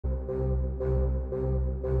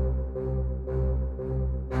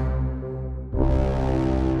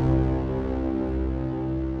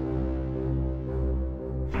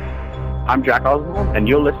I'm Jack Oswald, and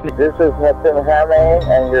you're listening. This is Nathan Hamay,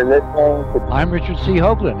 and you're listening to... I'm Richard C.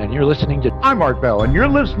 Hoagland, and you're listening to... I'm Art Bell, and you're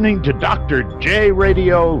listening to Dr. J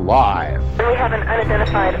Radio Live. We have an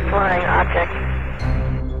unidentified flying object.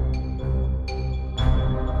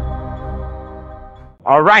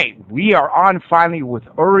 All right, we are on finally with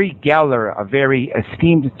URI GELLER, a very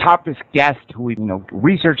esteemed topless guest who we've been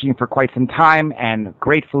researching for quite some time, and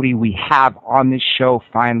gratefully we have on this show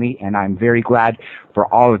finally, and I'm very glad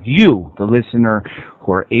for all of you, the listener,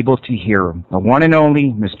 who are able to hear him, the one and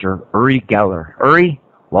only Mr. URI GELLER. URI,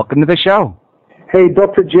 welcome to the show. Hey,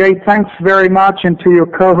 Dr. J, thanks very much, and to your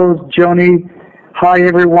co-host, Joni. Hi,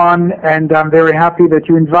 everyone, and I'm very happy that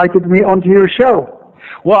you invited me onto your show.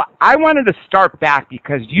 Well, I wanted to start back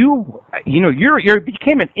because you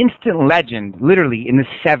became an instant legend, literally, in the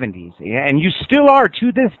 70s, and you still are,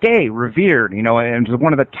 to this day, revered, and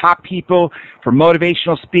one of the top people for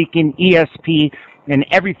motivational speaking, ESP, and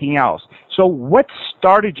everything else. So what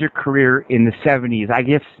started your career in the 70s, I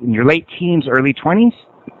guess, in your late teens, early 20s?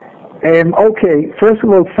 Okay, first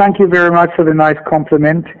of all, thank you very much for the nice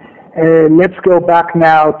compliment. Let's go back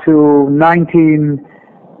now to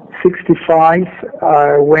 1965,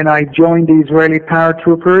 when I joined the Israeli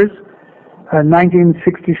paratroopers.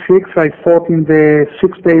 1966, I fought in the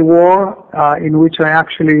Six-Day War, in which I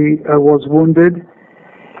actually was wounded.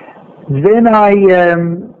 Then I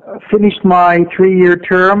finished my 3-year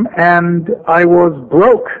term, and I was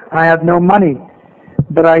broke. I had no money.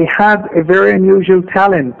 But I had a very unusual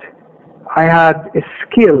talent. I had a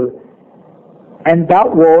skill, and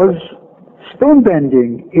that was stone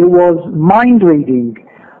bending. It was mind reading.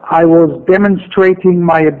 I was demonstrating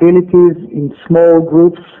my abilities in small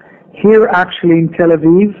groups here actually in Tel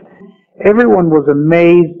Aviv. Everyone was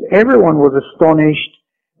amazed. Everyone was astonished.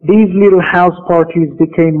 These little house parties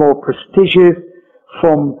became more prestigious,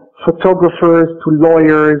 from photographers to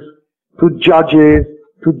lawyers to judges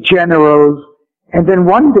to generals. And then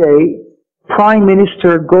one day, Prime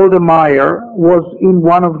Minister Golda Meir was in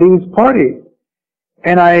one of these parties.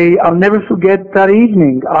 And I'll never forget that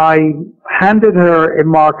evening. I handed her a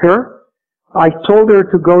marker. I told her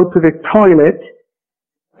to go to the toilet,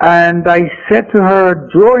 and I said to her,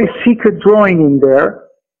 draw a secret drawing in there,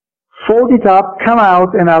 fold it up, come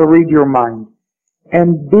out, and I'll read your mind.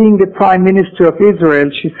 And being the Prime Minister of Israel,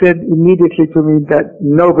 she said immediately to me that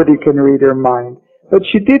nobody can read her mind. But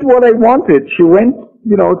she did what I wanted. She went,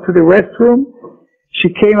 to the restroom. She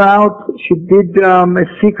came out, she did a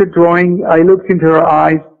secret drawing. I looked into her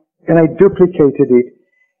eyes, and I duplicated it.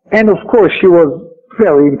 And of course, she was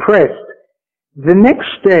very impressed. The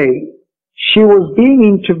next day, she was being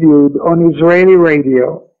interviewed on Israeli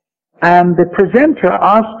radio, and the presenter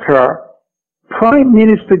asked her, Prime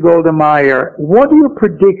Minister Golda Meir, what do you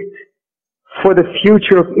predict for the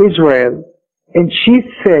future of Israel? And she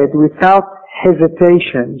said, without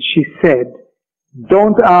hesitation, she said,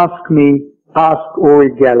 don't ask me, ask URI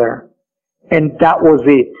GELLER. And that was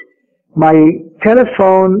it. My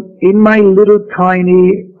telephone in my little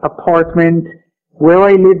tiny apartment where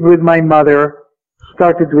I lived with my mother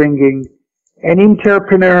started ringing, and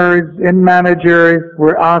entrepreneurs and managers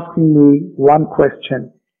were asking me one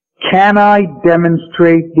question. Can I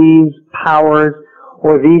demonstrate these powers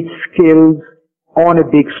or these skills on a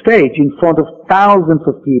big stage in front of thousands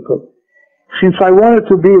of people? Since I wanted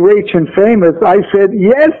to be rich and famous, I said,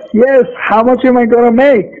 yes, how much am I going to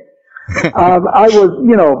make? I was,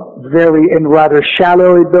 very and rather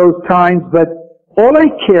shallow at those times, but all I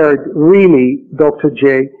cared really, Dr.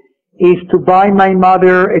 J, is to buy my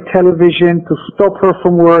mother a television, to stop her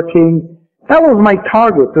from working. That was my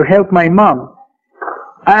target, to help my mom.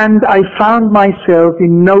 And I found myself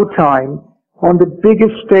in no time on the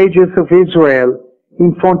biggest stages of Israel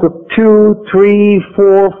in front of 2, 3,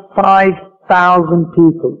 4, 5,000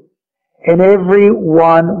 people. And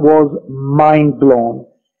everyone was mind blown.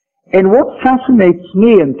 And what fascinates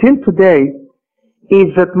me until today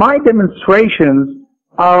is that my demonstrations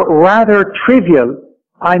are rather trivial.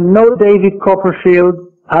 I'm no David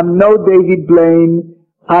Copperfield. I'm no David Blaine.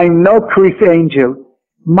 I'm no Chris Angel.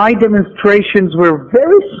 My demonstrations were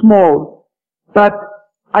very small, but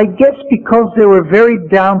I guess because they were very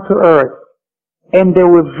down to earth and they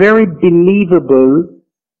were very believable,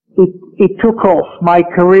 it took off. My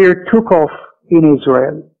career took off in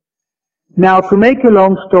Israel. Now, to make a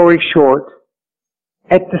long story short,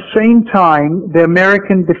 at the same time, the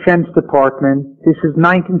American Defense Department, this is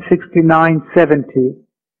 1969-70,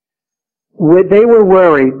 they were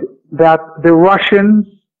worried that the Russians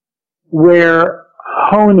were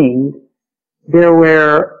they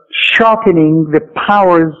were sharpening the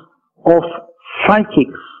powers of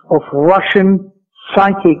psychics, of Russian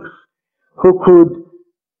psychics who could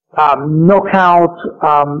knock out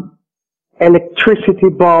electricity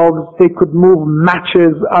bulbs. They could move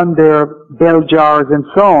matches under bell jars and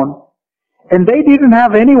so on. And they didn't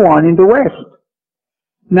have anyone in the West.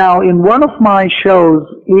 Now, in one of my shows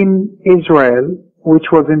in Israel,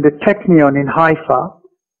 which was in the Technion in Haifa,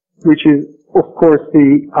 which is, of course,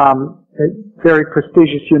 the very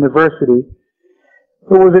prestigious university,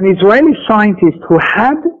 there was an Israeli scientist who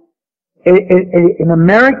had an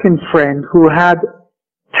American friend who had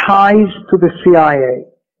ties to the CIA.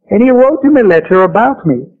 And he wrote him a letter about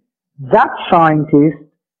me. That scientist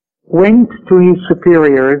went to his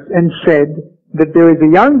superiors and said that there is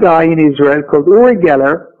a young guy in Israel called URI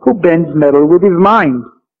Geller who bends metal with his mind.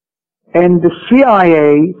 And the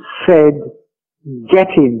CIA said, get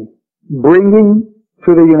him, bring him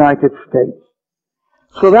to the United States.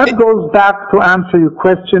 So that goes back to answer your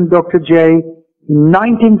question, Dr. J. In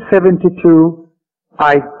 1972,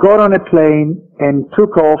 I got on a plane and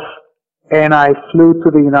took off, and I flew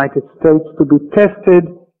to the United States to be tested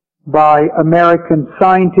by American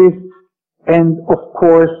scientists, and of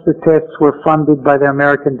course the tests were funded by the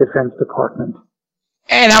American Defense Department.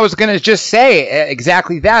 And I was going to just say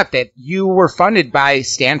exactly that you were funded by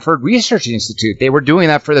Stanford Research Institute. They were doing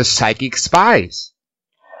that for the psychic spies.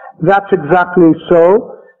 That's exactly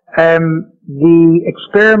so. The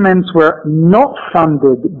experiments were not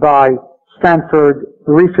funded by Stanford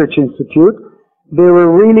Research Institute. They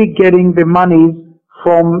were really getting the monies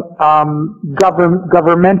from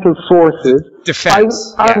governmental sources.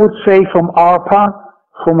 Defense. I would say from ARPA,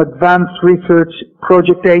 from Advanced Research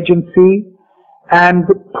Project Agency, and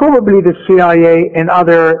probably the CIA and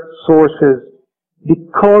other sources,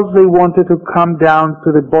 because they wanted to come down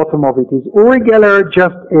to the bottom of it. Is URI Geller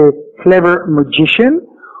just a clever magician,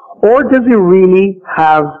 or does he really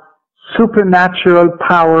have supernatural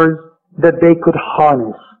powers that they could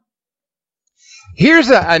harness?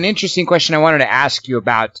 Here's an interesting question I wanted to ask you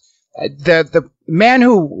about. The man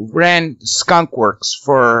who ran Skunk Works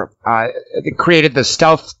created the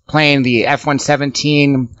stealth plane, the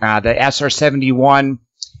F-117, the SR-71,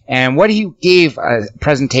 and what he gave a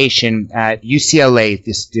presentation at UCLA,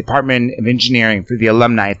 this Department of Engineering, for the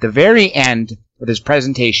alumni. At the very end of his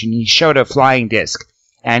presentation, he showed a flying disc,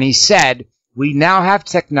 and he said, we now have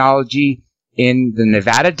technology in the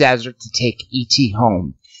Nevada desert to take ET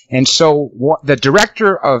home. And so the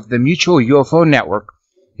director of the Mutual UFO Network,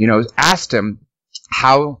 asked him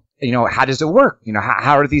how does it work?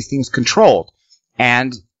 How are these things controlled?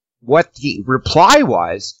 And what the reply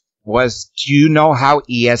was, do you know how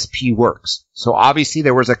ESP works? So obviously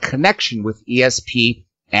there was a connection with ESP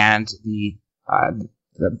and the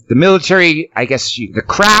military, I guess, the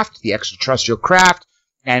craft, the extraterrestrial craft,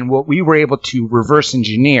 and what we were able to reverse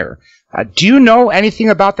engineer. Do you know anything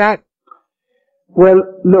about that? Well,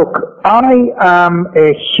 look, I am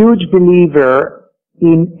a huge believer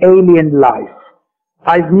in alien life.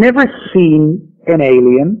 I've never seen an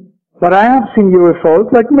alien, but I have seen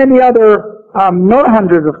UFOs like many other, not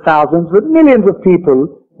hundreds of thousands, but millions of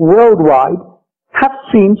people worldwide have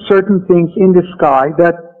seen certain things in the sky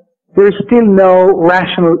that there's still no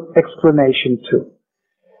rational explanation to.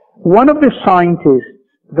 One of the scientists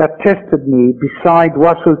that tested me, beside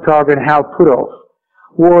Russell Targ and Hal Puthoff,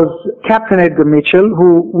 was Captain Edgar Mitchell,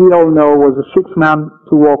 who we all know was the sixth man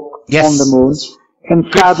to walk on the moon. And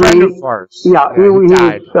sadly, he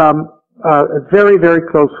was a very, very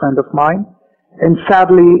close friend of mine. And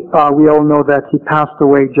sadly, we all know that he passed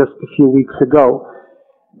away just a few weeks ago.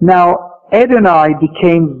 Now, Ed and I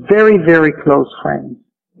became very, very close friends.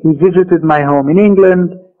 He visited my home in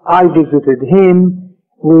England. I visited him.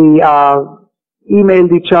 We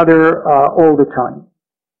emailed each other all the time.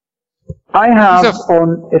 I have,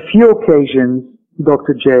 on a few occasions,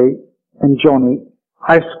 Dr. J and Johnny,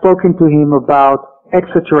 I've spoken to him about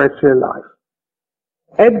extraterrestrial life.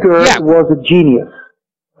 Edgar was a genius.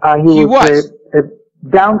 He was a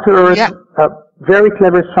down-to-earth, very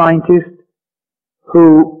clever scientist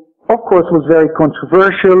who, of course, was very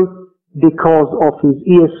controversial because of his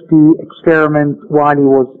ESP experiment while he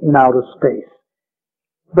was in outer space.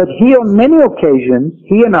 But he, on many occasions,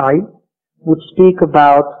 he and I would speak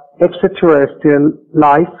about extraterrestrial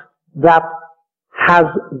life that has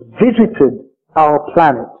visited our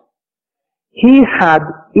planet. He had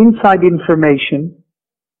inside information,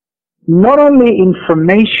 not only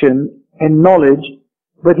information and knowledge,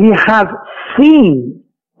 but he has seen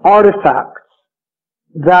artifacts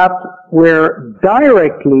that were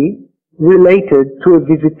directly related to a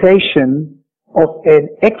visitation of an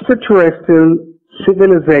extraterrestrial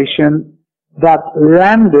civilization that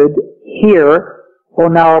landed here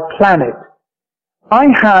on our planet. I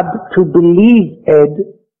had to believe Ed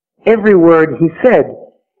every word he said.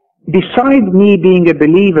 Besides me being a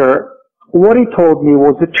believer, what he told me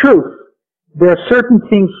was the truth. There are certain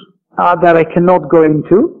things that I cannot go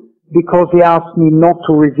into because he asked me not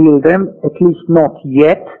to reveal them, at least not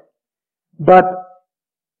yet. But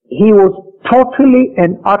he was totally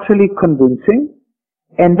and utterly convincing.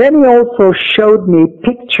 And then he also showed me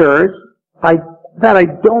pictures that I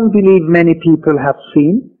don't believe many people have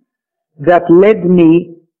seen, that led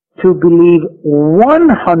me to believe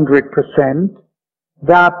 100%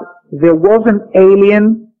 that there was an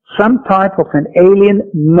alien, some type of an alien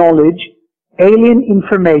knowledge, alien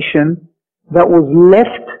information that was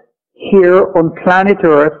left here on planet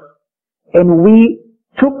Earth, and we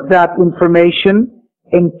took that information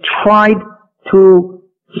and tried to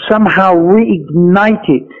somehow reignite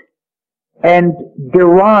it and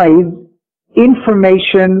derive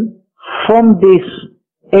information from this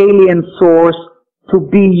alien source to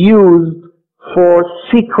be used for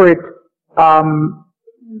secret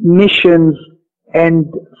missions and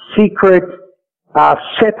secret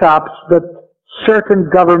setups that certain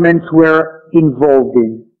governments were involved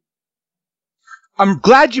in. I'm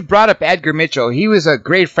glad you brought up Edgar Mitchell. He was a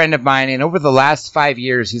great friend of mine, and over the last 5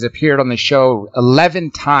 years, he's appeared on the show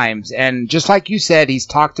 11 times. And just like you said, he's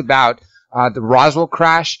talked about the Roswell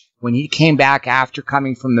crash. When he came back after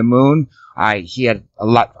coming from the moon, he had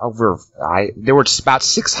there were about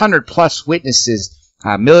 600 plus witnesses,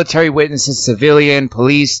 military witnesses, civilian,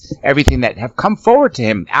 police, everything that have come forward to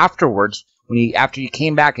him afterwards, after he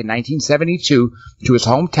came back in 1972 to his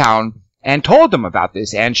hometown and told them about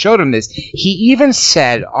this and showed him this. He even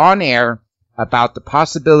said on air about the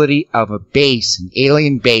possibility of a base, an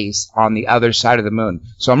alien base on the other side of the moon.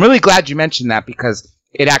 So I'm really glad you mentioned that, because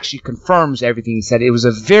it actually confirms everything he said. It was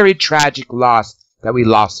a very tragic loss that we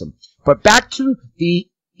lost him. But back to the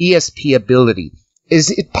ESP ability.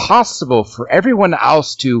 Is it possible for everyone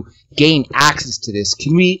else to gain access to this?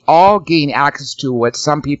 Can we all gain access to what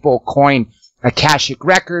some people coin Akashic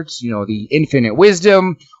records, the infinite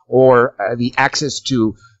wisdom, or the access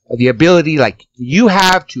to the ability like you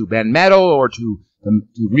have to bend metal or to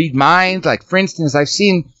read minds? Like, for instance, I've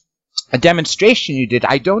seen a demonstration you did.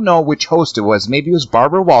 I don't know which host it was. Maybe it was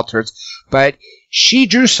Barbara Walters, but she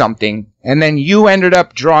drew something, and then you ended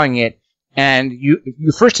up drawing it. And you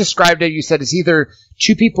first described it. You said it's either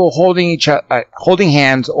two people holding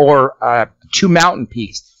hands, or two mountain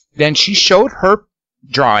peaks. Then she showed her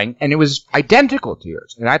drawing, and it was identical to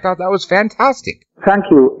yours. And I thought that was fantastic. Thank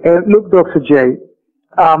you. Look, Dr. J,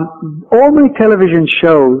 all my television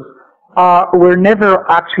shows were never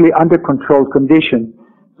actually under controlled conditions.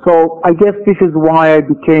 So I guess this is why I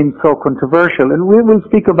became so controversial. And we will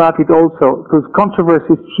speak about it also, because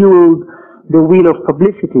controversy fueled the wheel of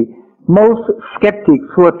publicity. Most skeptics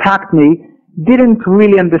who attacked me didn't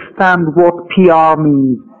really understand what PR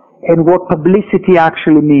means and what publicity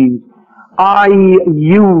actually means. I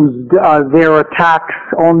used their attacks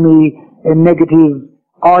on me and negative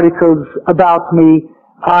articles about me.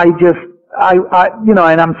 And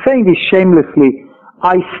I'm saying this shamelessly.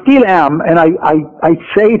 I still am, and I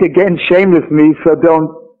say it again shamelessly, so don't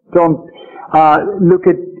look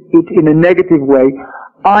at it in a negative way.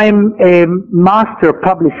 I'm a master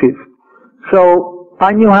publicist, so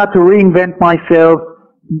I knew how to reinvent myself,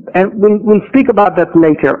 and we'll speak about that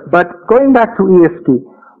later. But going back to ESP,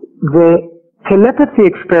 the telepathy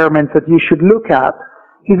experiment that you should look at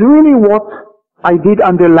is really what I did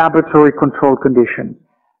under laboratory controlled conditions.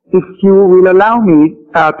 If you will allow me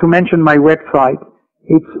to mention my website,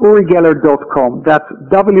 it's urigeller.com. That's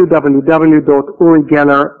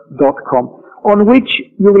www.urigeller.com, on which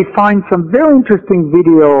you will find some very interesting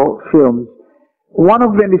video films. One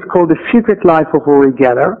of them is called The Secret Life of Uri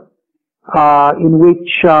Geller, in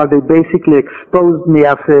which they basically exposed me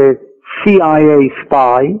as a CIA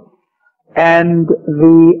spy. And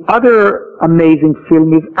the other amazing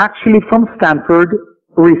film is actually from Stanford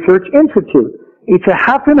Research Institute. It's a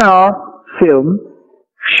half-an-hour film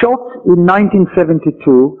shot in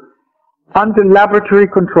 1972 under laboratory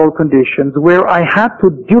control conditions, where I had to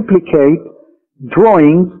duplicate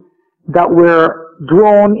drawings that were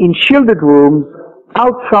drawn in shielded rooms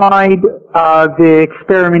outside the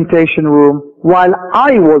experimentation room while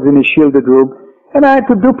I was in a shielded room, and I had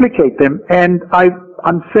to duplicate them. And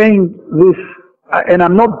I'm saying this, and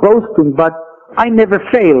I'm not boasting, but I never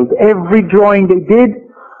failed. Every drawing they did,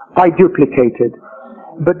 I duplicated.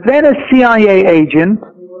 But then a CIA agent,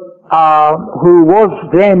 who was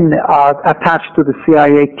then attached to the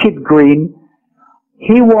CIA, Kit Green,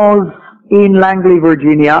 he was in Langley,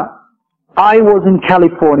 Virginia. I was in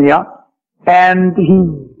California, and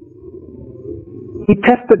he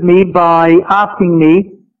tested me by asking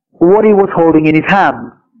me what he was holding in his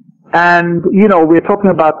hand. And, you know, we're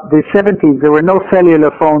talking about the 70s. There were no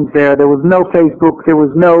cellular phones there. There was no Facebook. There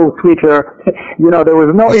was no Twitter. You know, there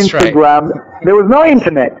was no Instagram. Right. There was no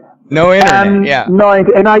internet. No internet, and yeah.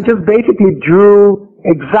 And I just basically drew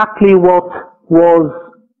exactly what was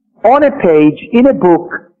on a page in a book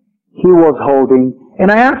he was holding. And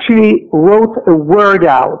I actually wrote a word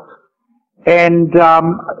out. And,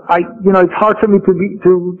 it's hard for me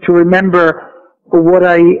to remember what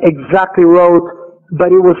I exactly wrote,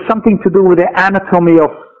 but it was something to do with the anatomy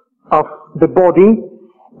of the body,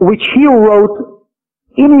 which he wrote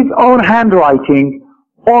in his own handwriting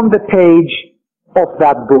on the page of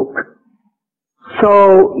that book.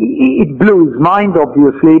 So it blew his mind,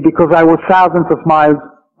 obviously, because I was thousands of miles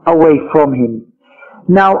away from him.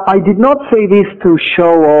 Now, I did not say this to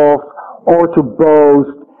show off or to boast,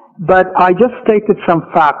 but I just stated some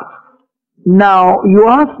facts. Now, you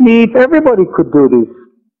asked me if everybody could do this.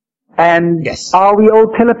 And yes. Are we all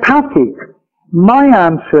telepathic? My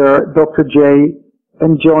answer, Dr. J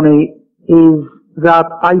and Johnny, is that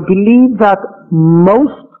I believe that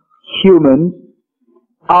most humans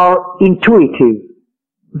are intuitive,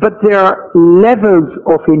 but there are levels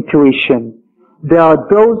of intuition. There are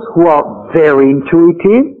those who are very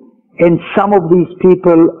intuitive, and some of these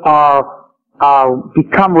people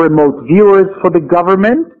become remote viewers for the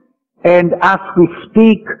government, and as we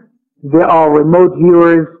speak, there are remote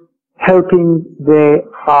viewers helping the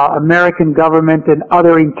American government and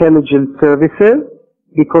other intelligence services,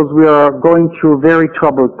 because we are going through very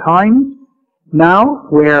troubled times now,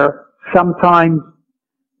 where sometimes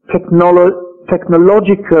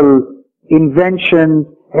technological inventions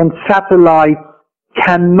and satellites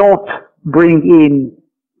cannot bring in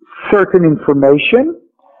certain information.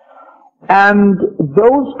 And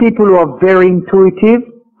those people who are very intuitive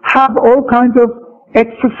have all kinds of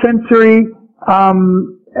extrasensory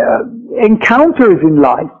encounters in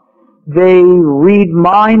life. They read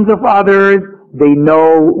minds of others. They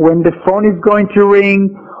know when the phone is going to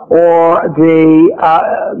ring, or they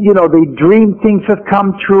dream things have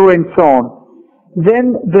come true, and so on.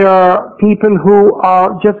 Then there are people who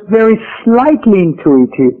are just very slightly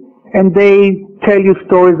intuitive, and they tell you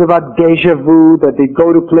stories about deja vu, that they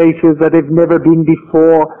go to places that they've never been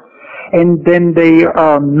before, and then they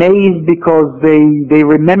are amazed because they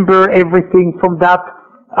remember everything from that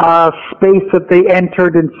space that they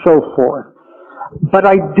entered, and so forth. But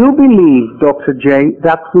I do believe, Dr. J,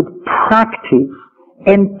 that with practice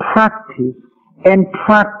and practice and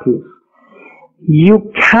practice,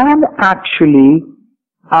 you can actually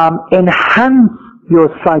enhance your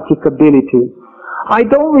psychic abilities. I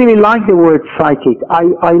don't really like the word psychic.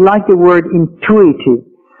 I like the word intuitive.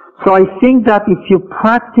 So I think that if you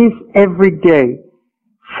practice every day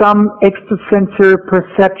some extrasensory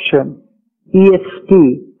perception,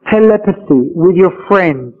 ESP, telepathy with your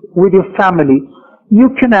friends, with your family, you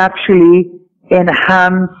can actually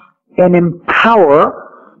enhance and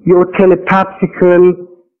empower your telepathical,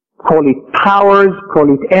 call it powers,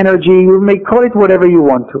 call it energy, you may call it whatever you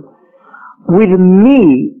want to. With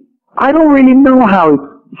me, I don't really know how it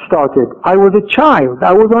started. I was a child.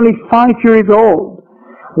 I was only 5 years old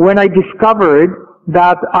when I discovered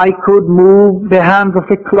that I could move the hands of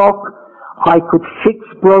a clock, I could fix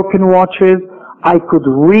broken watches, I could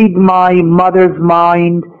read my mother's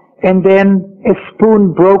mind, and then a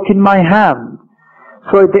spoon broke in my hand.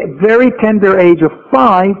 So at the very tender age of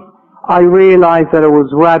 5, I realized that I was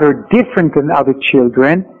rather different than other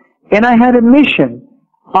children, and I had a mission.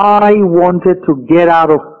 I wanted to get out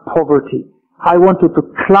of poverty. I wanted to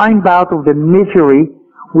climb out of the misery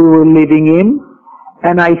we were living in,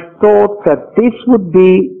 and I thought that this would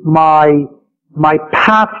be my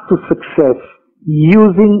path to success,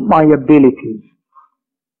 using my abilities.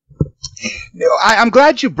 I'm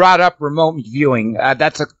glad you brought up remote viewing.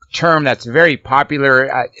 That's a term that's very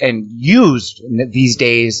popular and used these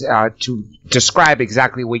days to describe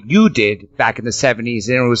exactly what you did back in the 70s.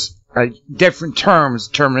 And it was different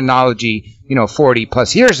terminology, 40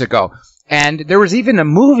 plus years ago. And there was even a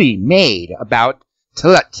movie made about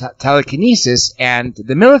telekinesis and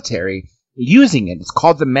the military using it. It's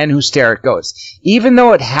called The Men Who Stare at Ghosts. Even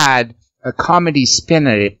though it had a comedy spin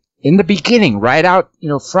on it, in the beginning, right out,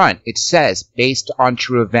 front, it says, based on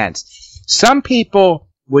true events. Some people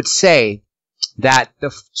would say that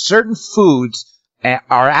the certain foods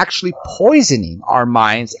are actually poisoning our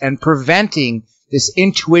minds and preventing this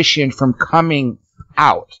intuition from coming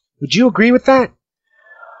out. Would you agree with that?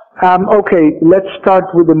 Okay, let's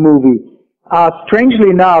start with the movie.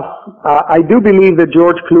 Strangely enough, I do believe that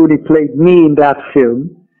George Clooney played me in that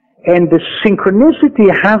film, and the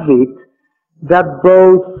synchronicity has it that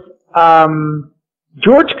both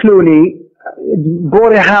George Clooney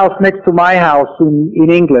bought a house next to my house in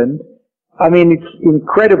England. I mean, it's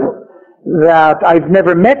incredible that I've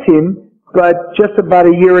never met him, but just about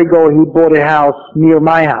a year ago he bought a house near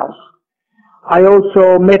my house. I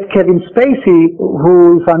also met Kevin Spacey,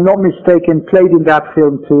 who, if I'm not mistaken, played in that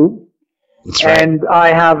film too. That's right. And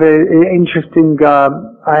I have interesting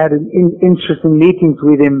meetings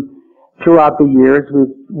with him throughout the years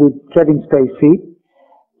with Kevin Spacey.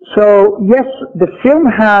 So yes, the film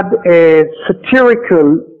had a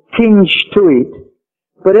satirical tinge to it,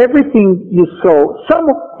 but everything you saw, some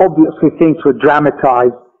obviously things were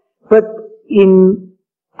dramatized, but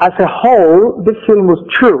as a whole, the film was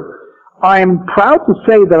true. I am proud to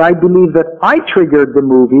say that I believe that I triggered the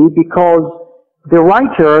movie because the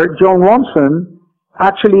writer, John Ronson,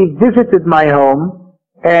 actually visited my home,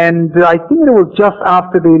 and I think it was just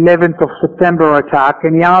after the 11th of September attack,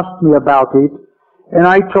 and he asked me about it, and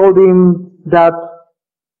I told him that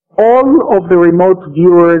all of the remote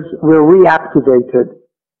viewers were reactivated.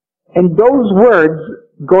 And those words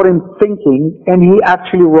got him thinking, and he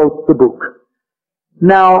actually wrote the book.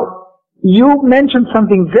 Now, you mentioned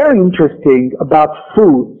something very interesting about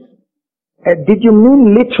food. Did you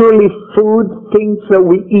mean literally food, things that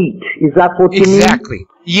we eat? Is that what you mean? Exactly.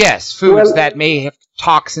 Yes, foods that may have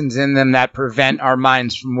toxins in them that prevent our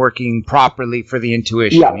minds from working properly for the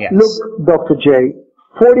intuition. Yeah. Yes. Look, Dr. J,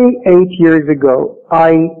 48 years ago,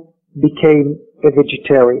 I became a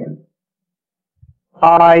vegetarian.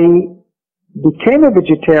 I became a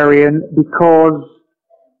vegetarian because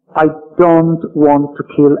I don't want to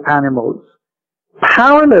kill animals.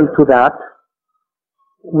 Parallel to that,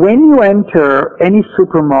 when you enter any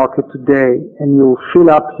supermarket today and you fill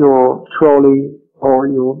up your trolley or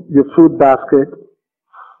your food basket,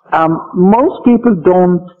 most people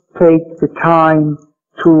don't take the time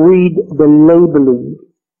to read the labeling.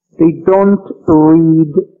 They don't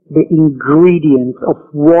read the ingredients of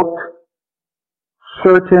what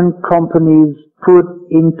certain companies put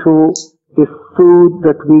into the food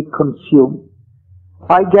that we consume.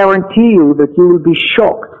 I guarantee you that you will be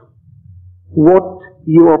shocked what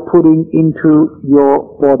you are putting into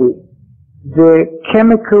your body. The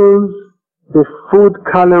chemicals, the food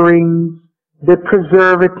colorings, the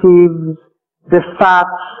preservatives, the fats.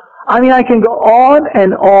 I mean, I can go on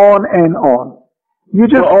and on and on. You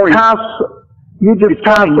just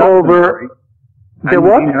pass over.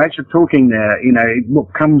 And, as you're talking there,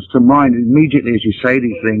 what comes to mind immediately as you say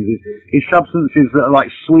these things is substances that are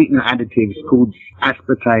like sweetener additives called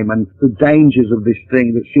aspartame, and the dangers of this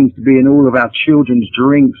thing that seems to be in all of our children's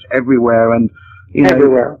drinks everywhere, and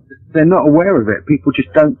everywhere. They're not aware of it. People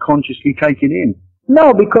just don't consciously take it in.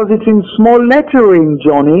 No, because it's in small lettering,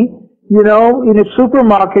 Johnny. In a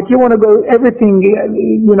supermarket, you want to go, everything,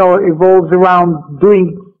 evolves around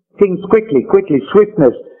doing things quickly,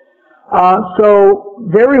 swiftness. So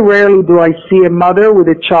very rarely do I see a mother with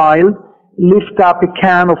a child lift up a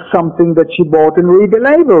can of something that she bought and read the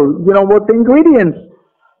label, what the ingredients.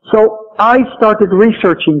 So I started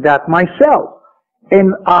researching that myself,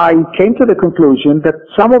 and I came to the conclusion that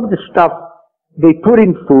some of the stuff they put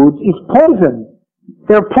in foods is poison.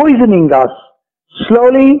 They're poisoning us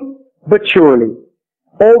slowly but surely.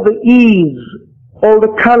 All the E's, all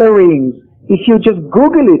the colorings. If you just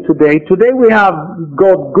Google it today we have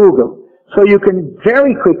got Google. So you can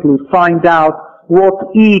very quickly find out what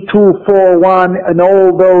E241 and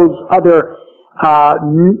all those other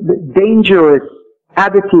dangerous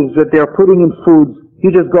additives that they're putting in foods.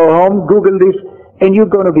 You just go home, Google this, and you're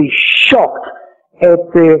going to be shocked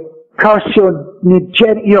at the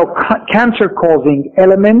cancer-causing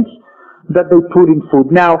elements that they put in food.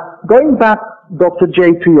 Now, going back, Dr.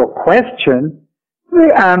 J, to your question,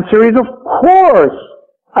 the answer is of course.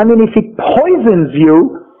 I mean, if it poisons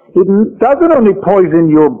you, it doesn't only poison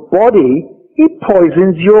your body, it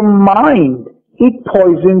poisons your mind, it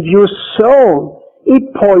poisons your soul,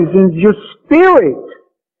 it poisons your spirit.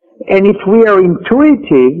 And if we are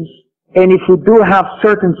intuitives, and if we do have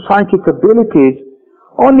certain psychic abilities,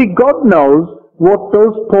 only God knows what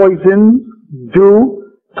those poisons do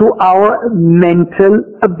to our mental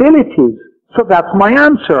abilities. So that's my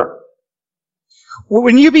answer. Well,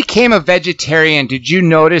 when you became a vegetarian, did you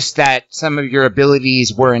notice that some of your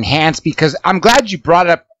abilities were enhanced? Because I'm glad you brought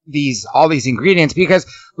up all these ingredients, because,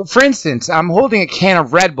 for instance, I'm holding a can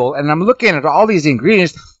of Red Bull and I'm looking at all these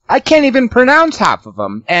ingredients. I can't even pronounce half of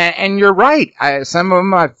them. And you're right. Some of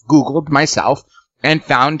them I've Googled myself and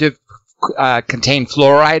found to contain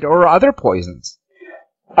fluoride or other poisons.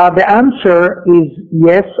 The answer is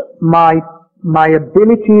yes. My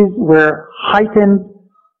abilities were heightened,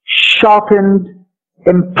 sharpened,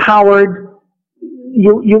 empowered.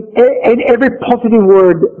 And every positive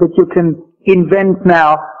word that you can invent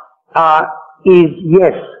now is,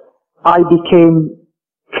 yes, I became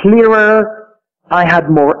clearer, I had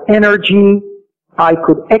more energy, I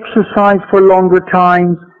could exercise for longer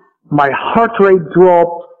times, my heart rate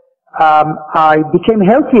dropped, I became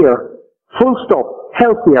healthier, full stop,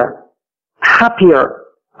 healthier, happier,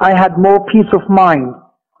 I had more peace of mind,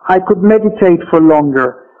 I could meditate for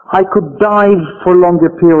longer, I could dive for longer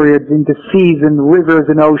periods in the seas and rivers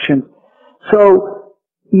and oceans. So,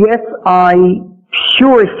 yes, I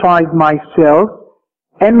purified myself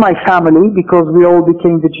and my family, because we all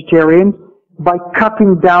became vegetarians, by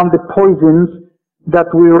cutting down the poisons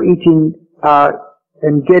that we were eating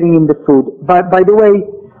and getting in the food. By the way,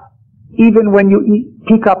 even when you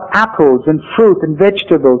pick up apples and fruit and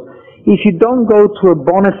vegetables, if you don't go to a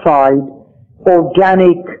bona fide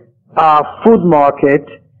organic food market,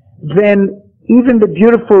 then even the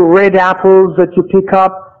beautiful red apples that you pick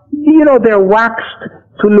up, you know, they're waxed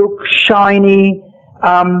to look shiny.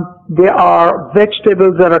 There are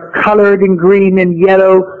vegetables that are colored in green and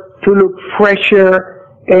yellow to look fresher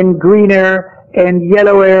and greener and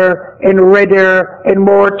yellower and redder and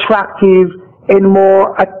more attractive and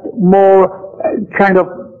more kind of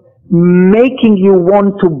making you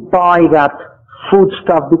want to buy that food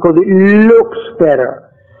stuff because it looks better.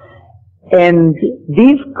 And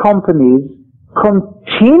these companies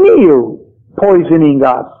continue poisoning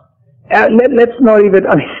us. Let's not even,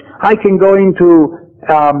 I can go into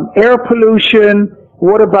air pollution.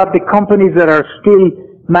 What about the companies that are still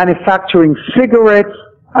manufacturing cigarettes?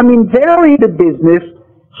 I mean, they're in the business.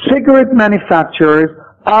 Cigarette manufacturers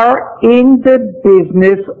are in the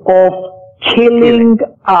business of killing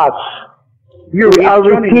us. I'll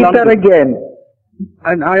repeat that again.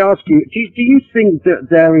 And I ask you, do you think that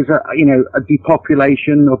there is a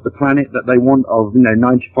depopulation of the planet that they want of,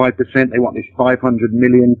 95%? They want this 500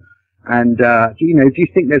 million. And, do you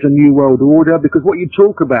think there's a new world order? Because what you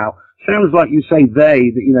talk about sounds like you say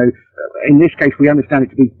that, in this case, we understand it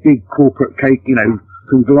to be big corporate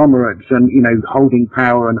conglomerates and, holding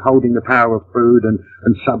power and holding the power of food and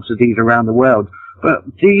subsidies around the world. But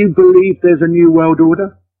do you believe there's a new world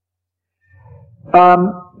order?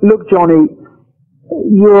 Look, Johnny,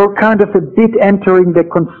 you're kind of a bit entering the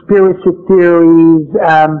conspiracy theories.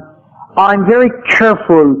 I'm very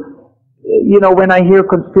careful, when I hear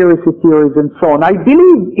conspiracy theories and so on. I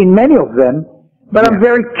believe in many of them, but I'm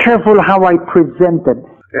very careful how I present them.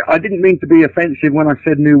 I didn't mean to be offensive when I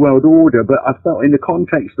said New World Order, but I felt in the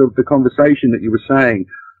context of the conversation that you were saying,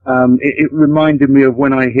 it reminded me of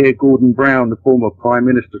when I hear Gordon Brown, the former Prime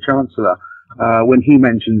Minister Chancellor, when he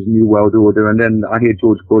mentions New World Order, and then I hear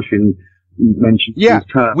George Bush mention his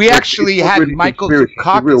term. We actually had really Michael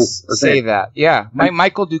Dukakis say that. Yeah,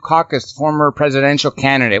 Michael Dukakis, former presidential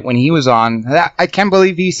candidate, when he was on, I can't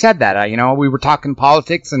believe he said that. We were talking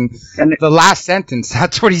politics, and the last sentence,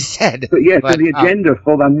 that's what he said. But so the agenda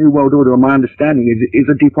for the New World Order, my understanding, is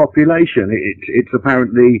a depopulation. It's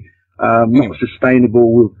apparently not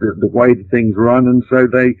sustainable with the way that things run, and so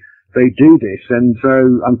they do this. And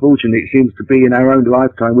so, unfortunately, it seems to be in our own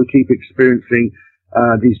lifetime, we keep experiencing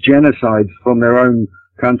these genocides from their own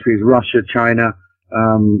countries, Russia, China,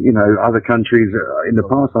 other countries in the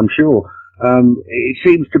past, I'm sure. It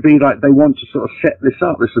seems to be like they want to sort of set this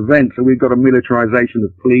up, this event. So we've got a militarization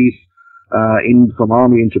of police, from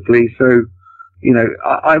army into police. So,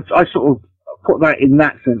 I sort of put that in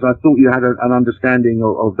that sense. I thought you had an understanding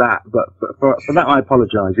of that, but for that I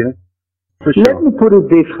apologize, For sure. Let me put it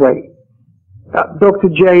this way, Dr.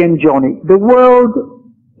 J and Johnny. The world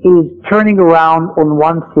is turning around on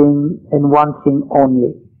one thing and one thing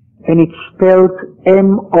only. And it's spelled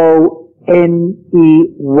M-O-N-E-Y.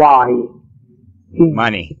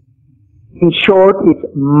 Money. In short, it's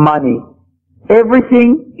money.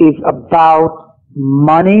 Everything is about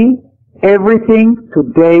money. Everything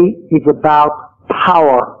today is about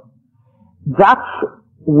power. That's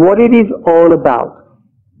what it is all about.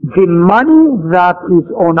 The money that is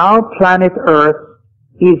on our planet Earth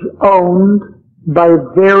is owned by a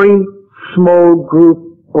very small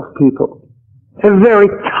group of people, a very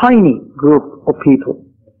tiny group of people.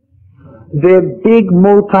 They're big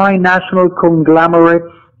multinational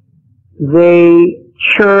conglomerates. They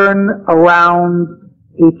churn around.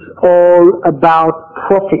 It's all about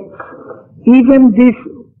profits. Even this,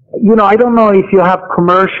 I don't know if you have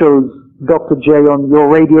commercials, Dr. J, on your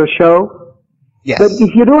radio show. Yes. But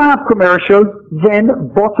if you don't have commercials, then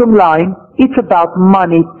bottom line, it's about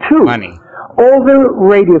money too. Money. All the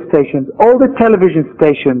radio stations, all the television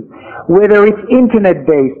stations, whether it's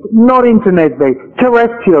internet-based, not internet-based,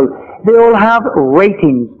 terrestrial, they all have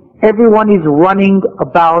ratings. Everyone is running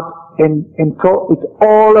about and so it's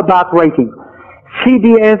all about ratings.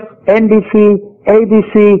 CBS NBC,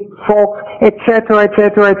 ABC, Fox, etc.,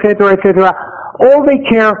 etc., etc., etc. All they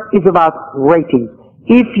care is about ratings.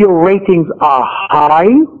 If your ratings are high,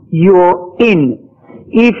 you're in.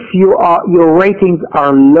 If your ratings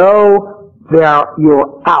are low,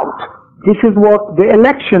 you're out. This is what the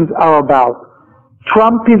elections are about.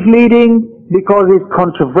 Trump is leading because he's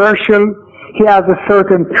controversial. He has a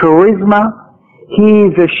certain charisma. He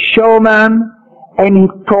is a showman, and he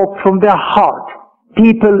talks from their heart.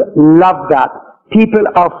 People love that. People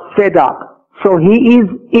are fed up. So he is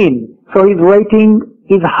in. So his rating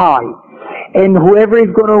is high. And whoever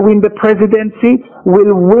is going to win the presidency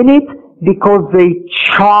will win it because they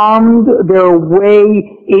charmed their way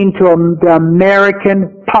into the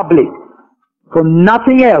American public. For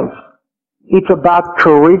nothing else. It's about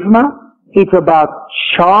charisma. It's about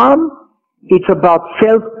charm. It's about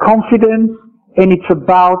self-confidence. And it's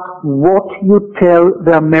about what you tell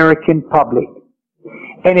the American public.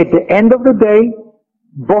 And at the end of the day,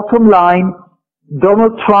 bottom line,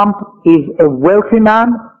 Donald Trump is a wealthy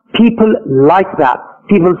man. People like that.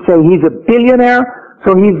 People say he's a billionaire,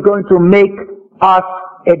 so he's going to make us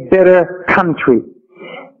a better country.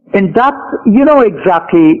 And that, you know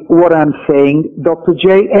exactly what I'm saying, Dr.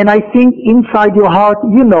 J, and I think inside your heart,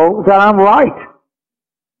 you know that I'm right.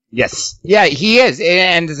 Yes. Yeah, he is.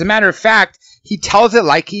 And as a matter of fact, he tells it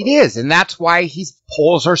like it is. And that's why his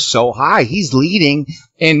polls are so high. He's leading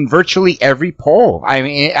in virtually every poll. I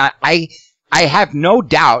mean, I have no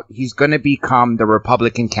doubt he's going to become the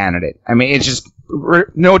Republican candidate. I mean, it's just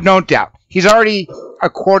no doubt. He's already a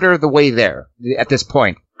quarter of the way there at this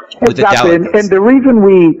point. Exactly. And the reason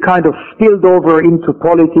we kind of spilled over into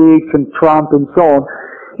politics and Trump and so on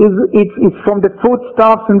is it's from the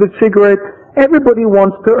foodstuffs and the cigarette. Everybody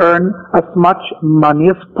wants to earn as much money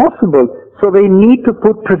as possible. So they need to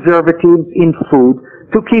put preservatives in food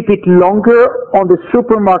to keep it longer on the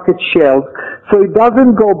supermarket shelves so it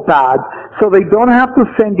doesn't go bad, so they don't have to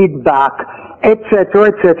send it back, etc.,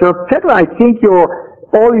 etc., etc. I think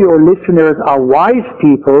all your listeners are wise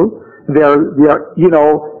people.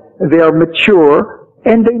 They're mature,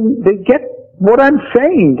 and they get what I'm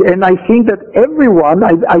saying. And I think that everyone,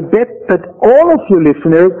 I bet that all of you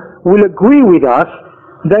listeners will agree with us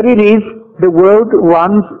that it is the world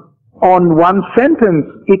runs on one sentence.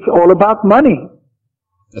 It's all about money.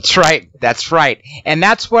 That's right. That's right. And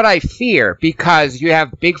that's what I fear, because you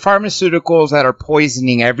have big pharmaceuticals that are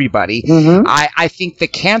poisoning everybody. Mm-hmm. I think the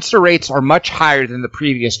cancer rates are much higher than the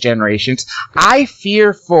previous generations. I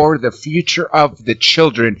fear for the future of the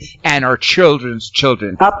children and our children's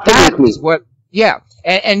children. Absolutely. That is what, yeah.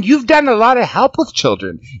 And you've done a lot of help with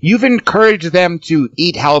children. You've encouraged them to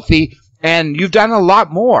eat healthy, and you've done a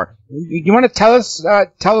lot more. You want to tell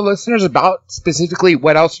the listeners about specifically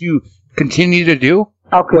what else you continue to do?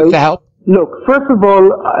 Okay. With the help? Look, first of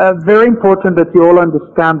all, very important that you all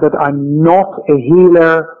understand that I'm not a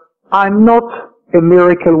healer. I'm not a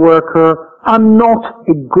miracle worker. I'm not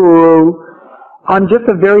a guru. I'm just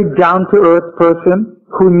a very down-to-earth person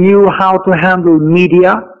who knew how to handle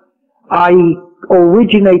media. I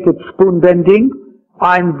originated spoon bending.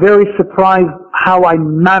 I'm very surprised how I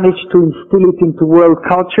managed to instill it into world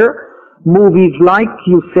culture. Movies like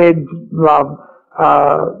you said,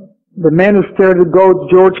 The Man Who Stared at the Goats,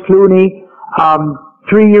 George Clooney.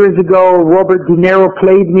 3 years ago, Robert De Niro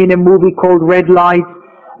played me in a movie called Red Lights.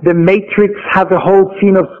 The Matrix has a whole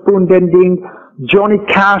scene of spoon bending. Johnny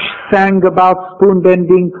Cash sang about spoon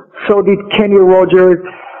bending. So did Kenny Rogers.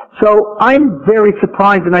 So I'm very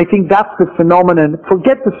surprised, and I think that's the phenomenon.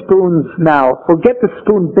 Forget the spoons now. Forget the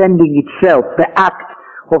spoon bending itself, the act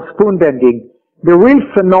of spoon bending. The real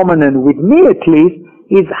phenomenon, with me at least,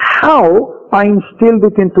 is how I instilled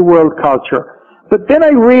it into world culture. But then I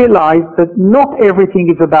realized that not everything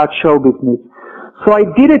is about show business. So I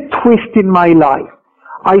did a twist in my life.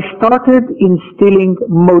 I started instilling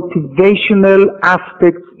motivational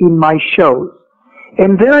aspects in my shows.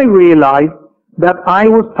 And then I realized that I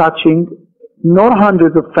was touching not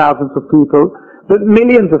hundreds of thousands of people, but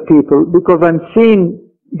millions of people, because I'm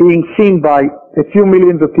being seen by a few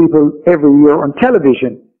millions of people every year on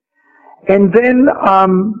television. And then,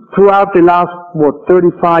 throughout the last,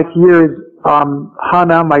 35 years,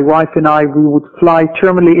 Hannah, my wife, and I, we would fly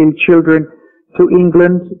terminally ill children to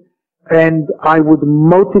England, and I would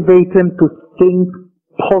motivate them to think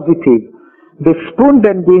positive. The spoon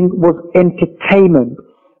bending was entertainment,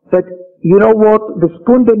 but you know what? The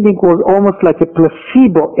spoon bending was almost like a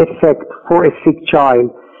placebo effect for a sick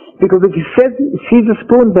child. Because if he sees a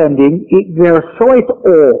spoon bending, they're so at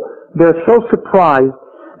awe, they're so surprised,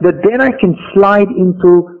 that then I can slide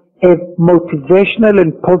into a motivational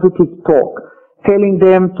and positive talk, telling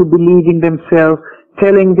them to believe in themselves,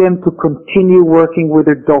 telling them to continue working with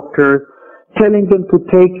their doctors, telling them to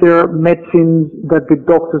take their medicines that the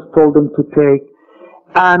doctors told them to take,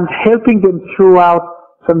 and helping them throughout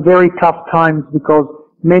some very tough times because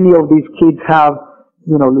many of these kids have,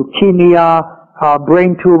 leukemia,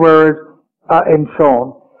 brain tumors, and so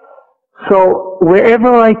on. So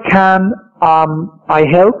wherever I can, I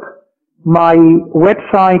help. My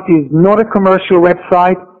website is not a commercial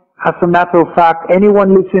website. As a matter of fact,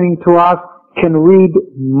 anyone listening to us can read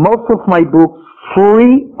most of my books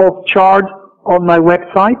free of charge on my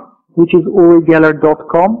website, which is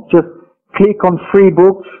urigeller.com. Just click on free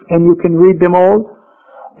books and you can read them all.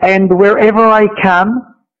 And wherever I can,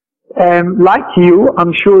 like you,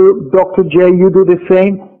 I'm sure Dr. J, you do the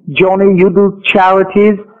same. Johnny, you do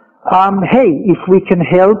charities. Hey, if we can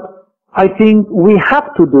help, I think we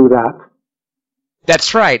have to do that.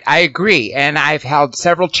 That's right. I agree. And I've held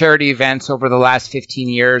several charity events over the last 15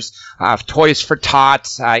 years, Toys for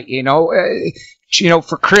Tots,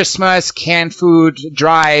 for Christmas, canned food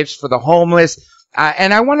drives for the homeless.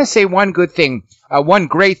 And I want to say one good thing, one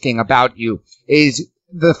great thing about you is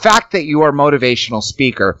the fact that you are a motivational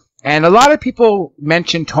speaker. And a lot of people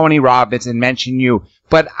mention Tony Robbins and mention you,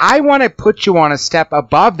 but I want to put you on a step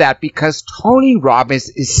above that because Tony Robbins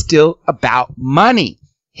is still about money.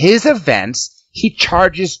 His events, he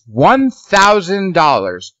charges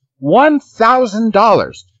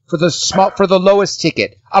 $1,000 for the lowest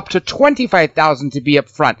ticket, up to $25,000 to be up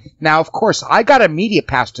front. Now, of course, I got a media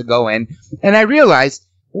pass to go in, and I realized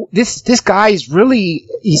this guy is really,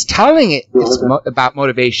 he's telling it's about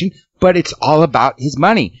motivation, but it's all about his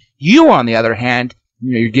money. You, on the other hand,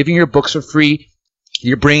 you're giving your books for free.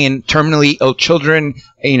 You're bringing terminally ill children,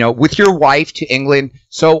 with your wife to England.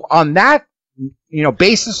 So on that,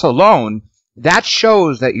 basis alone, that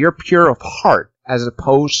shows that you're pure of heart as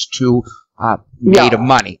opposed to made of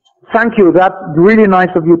money. Thank you. That's really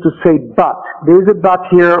nice of you to say, but there is a but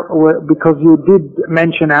here because you did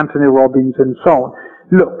mention Anthony Robbins and so on.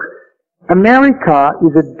 Look, America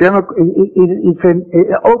is it's an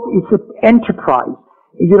enterprise.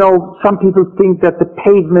 Some people think that the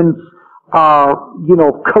pavements are,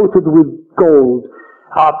 coated with gold.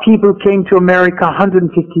 People came to America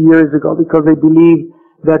 150 years ago because they believe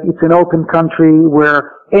that it's an open country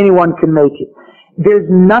where anyone can make it. There's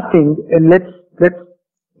nothing, and let's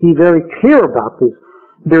be very clear about this,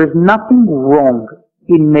 there's nothing wrong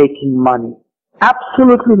in making money.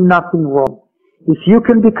 Absolutely nothing wrong. If you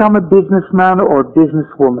can become a businessman or a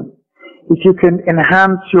businesswoman, if you can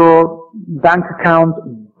enhance your bank account,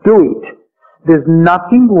 do it. There's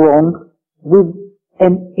nothing wrong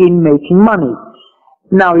in making money.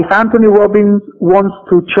 Now, if Anthony Robbins wants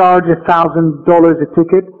to charge $1,000 a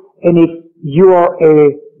ticket, and if you are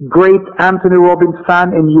a great Anthony Robbins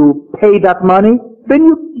fan and you pay that money, then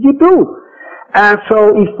you do.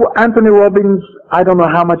 So if Anthony Robbins, I don't know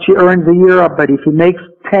how much he earns a year, but if he makes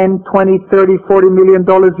 10, 20, 30, $40 million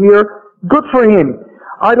a year, good for him.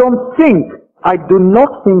 I do not think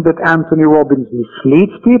that Anthony Robbins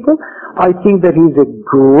misleads people. I think that he's a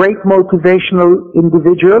great motivational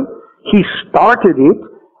individual. He started it.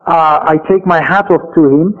 I take my hat off to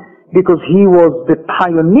him because he was the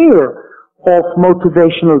pioneer of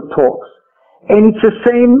motivational talks. And it's the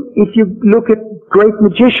same if you look at great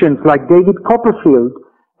magicians like David Copperfield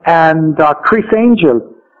and Chris Angel.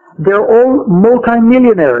 They're all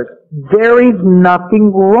multimillionaires. There is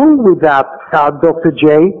nothing wrong with that, Dr.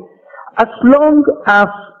 J, as long as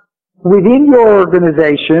within your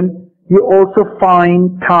organization you also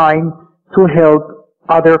find time to help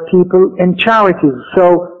other people and charities.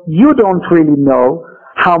 So you don't really know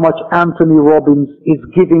how much Anthony Robbins is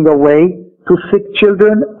giving away to sick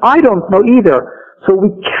children. I don't know either. So we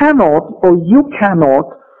cannot, or you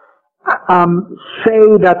cannot,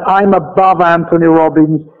 say that I'm above Anthony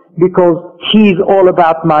Robbins because he's all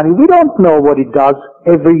about money. We don't know what he does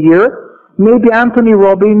every year. Maybe Anthony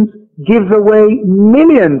Robbins gives away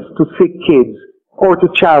millions to sick kids or to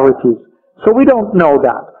charities. So we don't know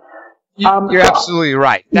that. You're absolutely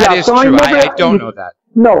right. That is true. I don't know that.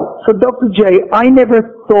 No. So, Dr. J, I never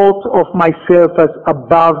thought of myself as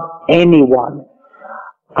above anyone.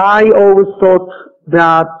 I always thought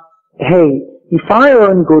that, hey, if I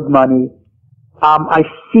earn good money, I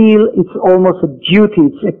feel it's almost a duty.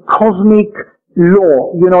 It's a cosmic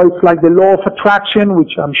law. It's like the law of attraction,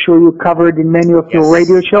 which I'm sure you covered in many of your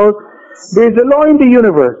radio shows. There's a law in the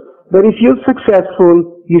universe that if you're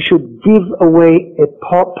successful, you should give away a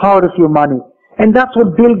part of your money. And that's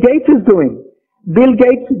what Bill Gates is doing. Bill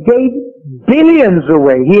Gates gave billions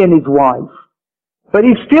away, he and his wife. But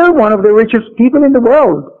he's still one of the richest people in the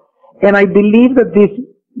world. And I believe that this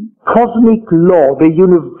cosmic law, the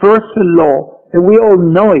universal law and we all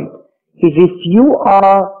know it, is if you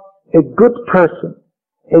are a good person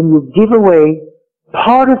and you give away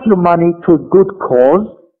part of your money to a good cause,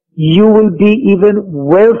 you will be even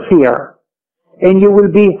wealthier, and you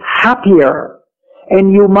will be happier,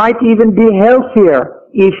 and you might even be healthier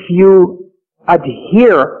if you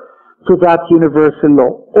adhere to that universal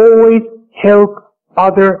law. Always help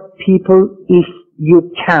other people if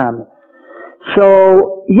you can.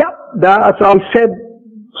 So, yeah, that's what I said.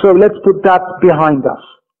 So let's put that behind us.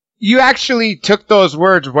 You actually took those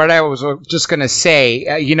words, what I was just going to say.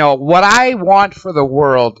 What I want for the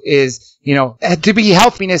world is, to be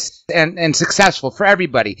healthiness and successful for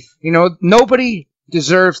everybody. Nobody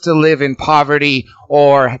deserves to live in poverty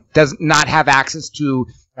or does not have access to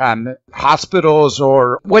hospitals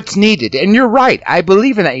or what's needed. And you're right. I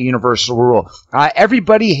believe in that universal rule.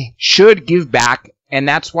 Everybody should give back. And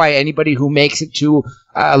that's why anybody who makes it to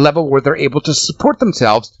a level where they're able to support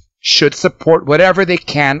themselves should support whatever they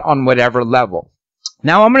can on whatever level.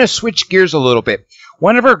 Now I'm going to switch gears a little bit.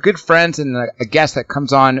 One of our good friends and a guest that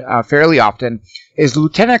comes on fairly often is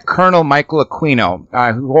Lieutenant Colonel Michael Aquino,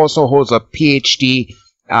 who also holds a PhD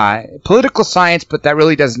political science, but that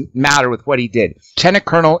really doesn't matter with what he did. Lieutenant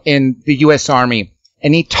Colonel in the U.S. Army,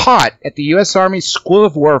 and he taught at the U.S. Army School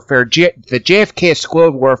of Warfare, the JFK School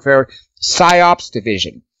of Warfare PsyOps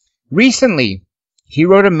Division. Recently, he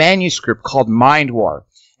wrote a manuscript called Mind War.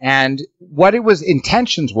 And what it was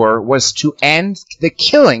intentions was to end the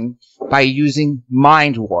killing by using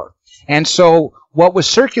mind war. And so what was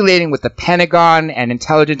circulating with the Pentagon and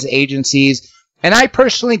intelligence agencies, and I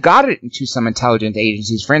personally got it into some intelligence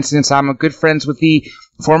agencies. For instance, I'm good friends with the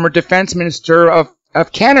former defense minister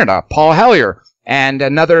of Canada, Paul Hellyer, and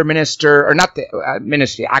another minister, or not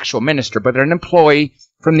the actual minister, but an employee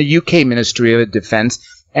from the UK Ministry of Defense.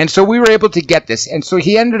 And so we were able to get this. And so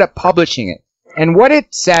he ended up publishing it. And what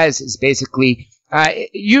it says is basically,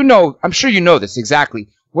 I'm sure you know this exactly,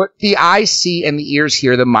 what the eyes see and the ears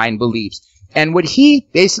hear, the mind believes. And what he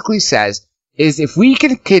basically says is if we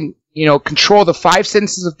can control the five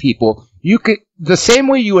senses of people, the same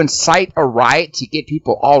way you incite a riot to get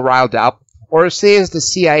people all riled up, or say as the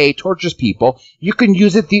CIA tortures people, you can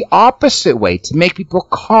use it the opposite way to make people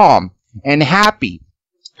calm and happy.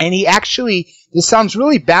 And this sounds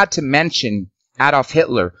really bad to mention Adolf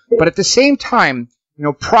Hitler, but at the same time,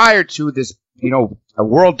 prior to this, a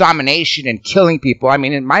world domination and killing people, I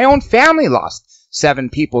mean, my own family lost 7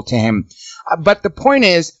 people to him. But the point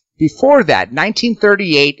is, before that,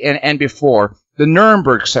 1938 and before, the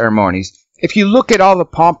Nuremberg ceremonies, if you look at all the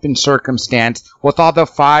pomp and circumstance, with all the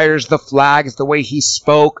fires, the flags, the way he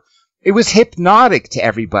spoke, it was hypnotic to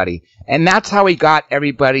everybody. And that's how he got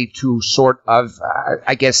everybody to sort of,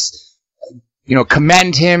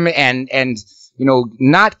 commend him and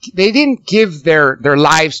they didn't give their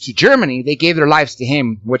lives to Germany. They gave their lives to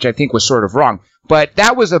him, which I think was sort of wrong. But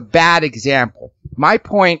that was a bad example. My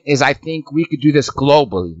point is I think we could do this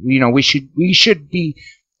globally. We should be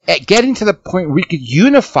getting to the point where we could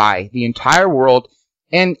unify the entire world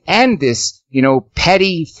and end this,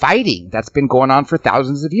 petty fighting that's been going on for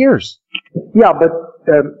thousands of years. Yeah, but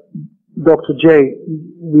Dr. J,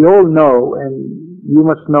 we all know, and you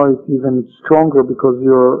must know it even stronger because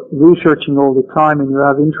you're researching all the time and you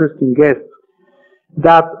have interesting guests,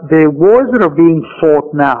 that the wars that are being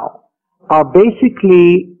fought now are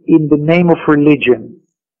basically in the name of religion.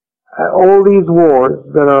 All these wars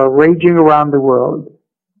that are raging around the world,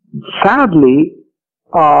 sadly,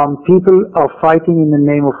 people are fighting in the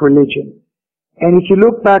name of religion. And if you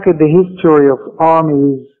look back at the history of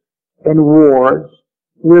armies and wars,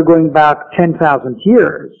 we're going back 10,000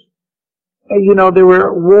 years. There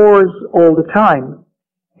were wars all the time.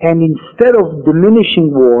 And instead of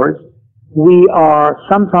diminishing wars, we are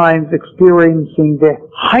sometimes experiencing the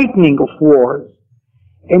heightening of wars.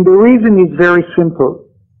 And the reason is very simple,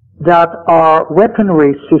 that our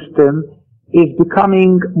weaponry system is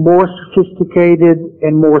becoming more sophisticated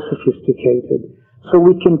and more sophisticated. So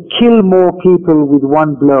we can kill more people with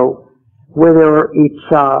one blow, whether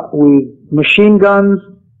it's with machine guns,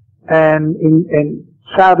 and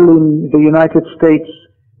sadly in the United States,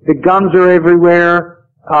 the guns are everywhere.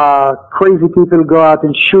 Crazy people go out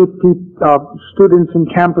and shoot students in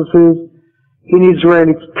campuses. In Israel,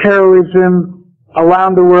 it's terrorism.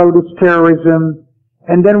 Around the world, it's terrorism.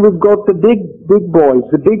 And then we've got the big boys,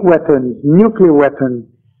 the big weapons, nuclear weapons.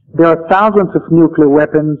 There are thousands of nuclear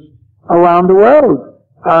weapons around the world,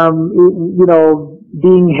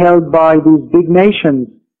 being held by these big nations.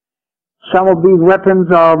 Some of these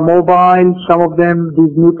weapons are mobile. Some of them,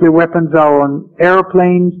 these nuclear weapons, are on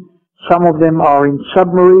airplanes. Some of them are in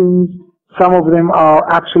submarines. Some of them are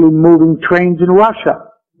actually moving trains in Russia.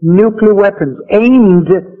 nuclear weapons aimed,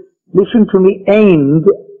 listen to me, aimed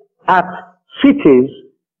at cities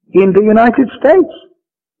in the United States.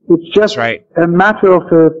 It's just a matter of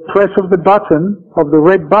the press of the button, of the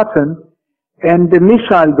red button, and the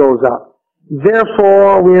missile goes up.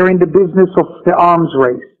 Therefore, we are in the business of the arms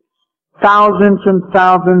race. Thousands and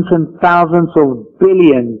thousands and thousands of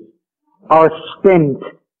billions are spent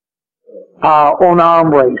on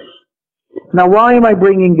arm race. Now, why am I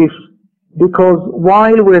bringing this? Because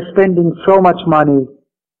while we're spending so much money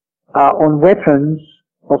on weapons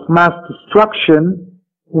of mass destruction,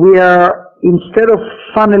 we are, instead of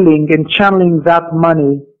funneling and channeling that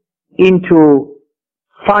money into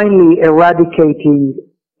finally eradicating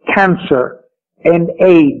cancer and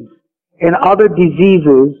AIDS and other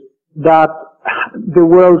diseases that the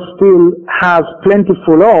world still has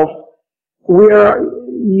plentiful of, we are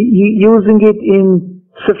using it in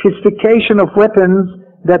sophistication of weapons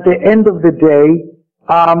that at the end of the day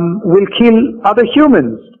will kill other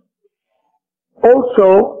humans.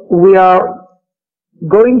 Also, we are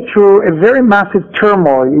going through a very massive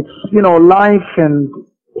turmoil. It's, life and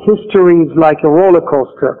history is like a roller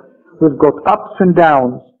coaster. We've got ups and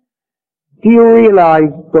downs. Do you realize,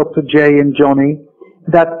 Dr. J and Johnny,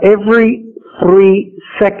 that every 3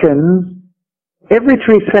 seconds,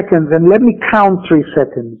 and let me count 3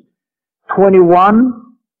 seconds, 21,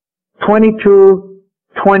 22,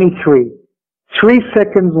 23, 3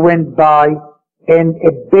 seconds went by and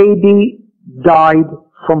a baby died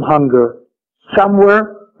from hunger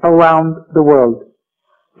somewhere around the world.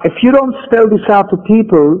 If you don't spell this out to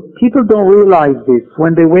people, people don't realize this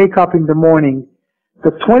when they wake up in the morning,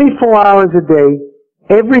 that 24 hours a day,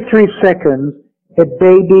 every 3 seconds, a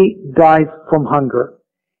baby dies from hunger.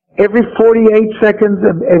 Every 48 seconds,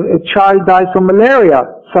 a child dies from malaria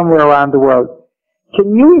somewhere around the world.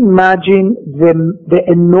 Can you imagine the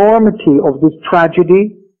enormity of this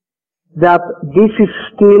tragedy, that this is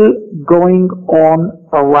still going on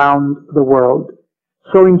around the world?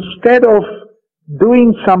 So instead of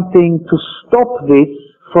doing something to stop this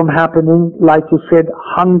from happening, like you said,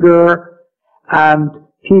 hunger, and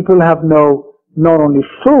people have not only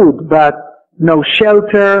food, but no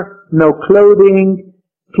shelter, no clothing,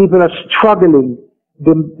 people are struggling.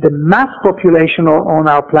 The mass population on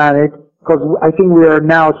our planet, because I think we are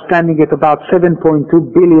now standing at about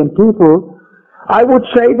 7.2 billion people, I would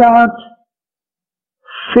say that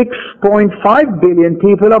 6.5 billion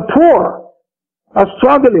people are poor, are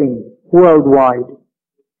struggling worldwide.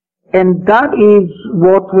 And that is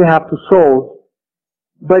what we have to solve.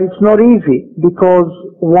 But it's not easy, because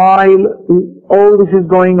while all this is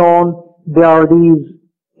going on, there are these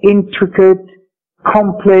intricate,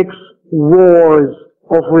 complex wars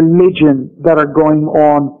of religion that are going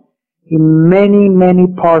on in many, many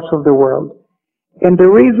parts of the world. And the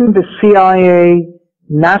reason the CIA,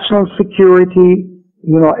 National Security,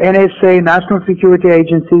 NSA, National Security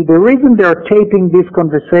Agency, the reason they are taping this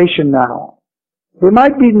conversation now, they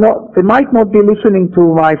might not be listening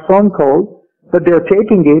to my phone call, but they're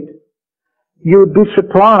taping it. You'd be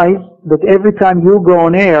surprised that every time you go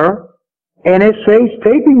on air, NSA is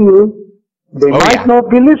taping you. They might not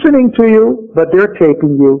be listening to you, but they're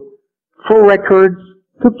taping you for records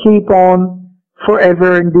to keep on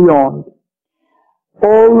forever and beyond.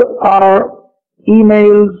 All our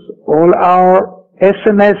emails, all our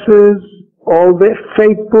SMSs, all the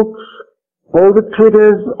Facebooks, all the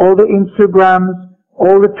Twitters, all the Instagrams,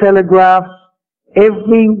 all the telegraphs,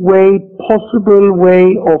 every possible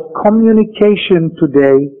way of communication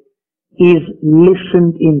today is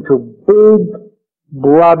listened into. Big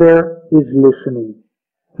Brother is listening.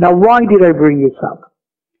 Now, why did I bring this up?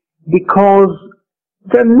 Because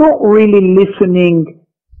they're not really listening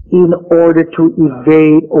in order to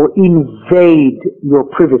evade or invade your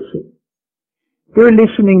privacy. They're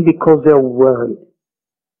listening because they're worried.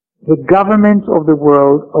 The governments of the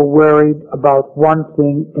world are worried about one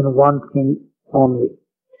thing and one thing only.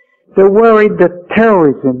 They're worried that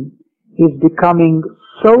terrorism is becoming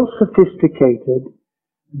so sophisticated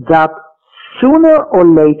that sooner or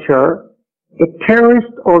later a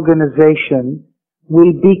terrorist organization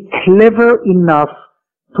will be clever enough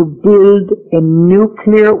to build a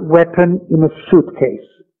nuclear weapon in a suitcase.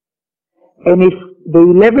 And if the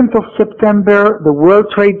 11th of September, the World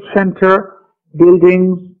Trade Center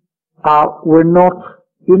buildings were not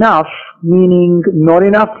enough, meaning not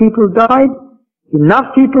enough people died,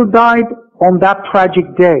 enough people died on that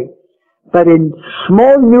tragic day. But a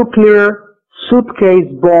small nuclear suitcase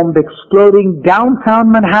bomb exploding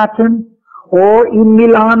downtown Manhattan, or in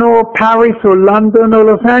Milano or Paris or London or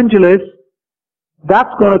Los Angeles,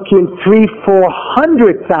 that's going to kill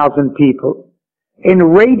 300,000-400,000 people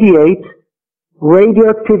and radiate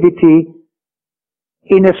radioactivity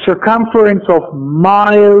in a circumference of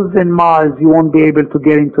miles and miles. You won't be able to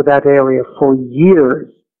get into that area for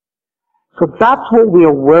years. So that's what we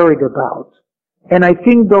are worried about. And I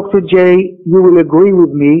think, Dr. J, you will agree with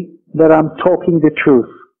me that I'm talking the truth.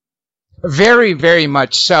 Very, very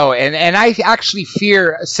much so. And I actually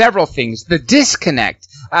fear several things. The disconnect.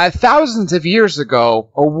 Thousands of years ago,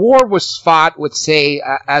 a war was fought with, say,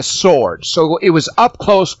 a sword. So it was up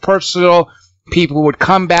close, personal. People would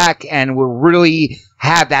come back and would really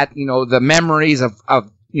have that, the memories of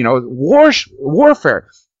warfare.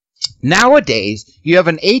 Nowadays, you have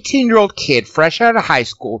an 18-year-old kid fresh out of high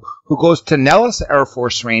school who goes to Nellis Air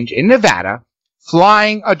Force Range in Nevada,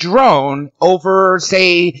 flying a drone over,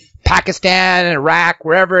 say, Pakistan, Iraq,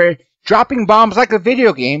 wherever, dropping bombs like a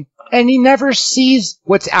video game, and he never sees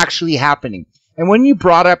what's actually happening. And when you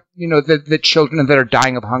brought up, the children that are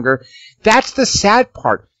dying of hunger, that's the sad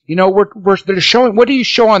part. They're showing, what do you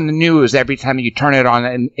show on the news every time you turn it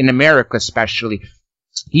on, in America especially?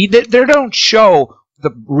 They don't show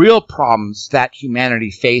the real problems that humanity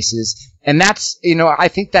faces. And that's, I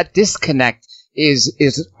think that disconnect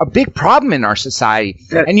is a big problem in our society.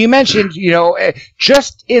 And you mentioned,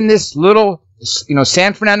 just in this little,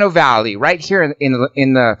 San Fernando Valley, right here in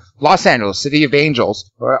the Los Angeles, City of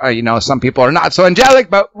Angels, some people are not so angelic,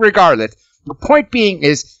 but regardless, the point being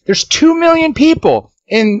is there's 2 million people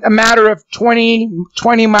in a matter of 20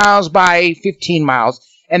 miles by 15 miles.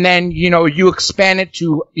 And then, you expand it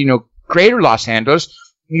to, greater Los Angeles,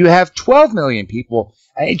 you have 12 million people.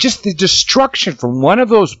 Just the destruction from one of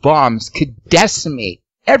those bombs could decimate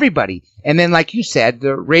everybody. And then, like you said,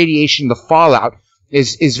 the radiation, the fallout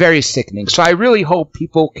is very sickening. So I really hope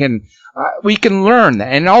people we can learn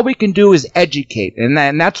that. And all we can do is educate.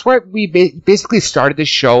 And that's why we basically started this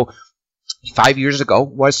show 5 years ago,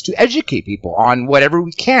 was to educate people on whatever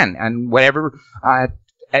we can and whatever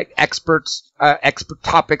expert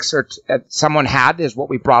topics or someone had is what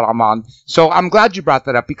we brought them on. So I'm glad you brought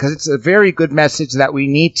that up, because it's a very good message that we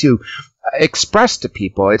need to express to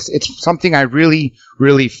people. It's something I really,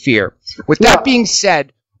 really fear. With that being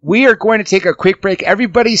said, we are going to take a quick break.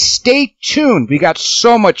 Everybody stay tuned. We got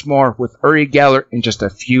so much more with URI Geller in just a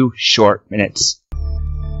few short minutes.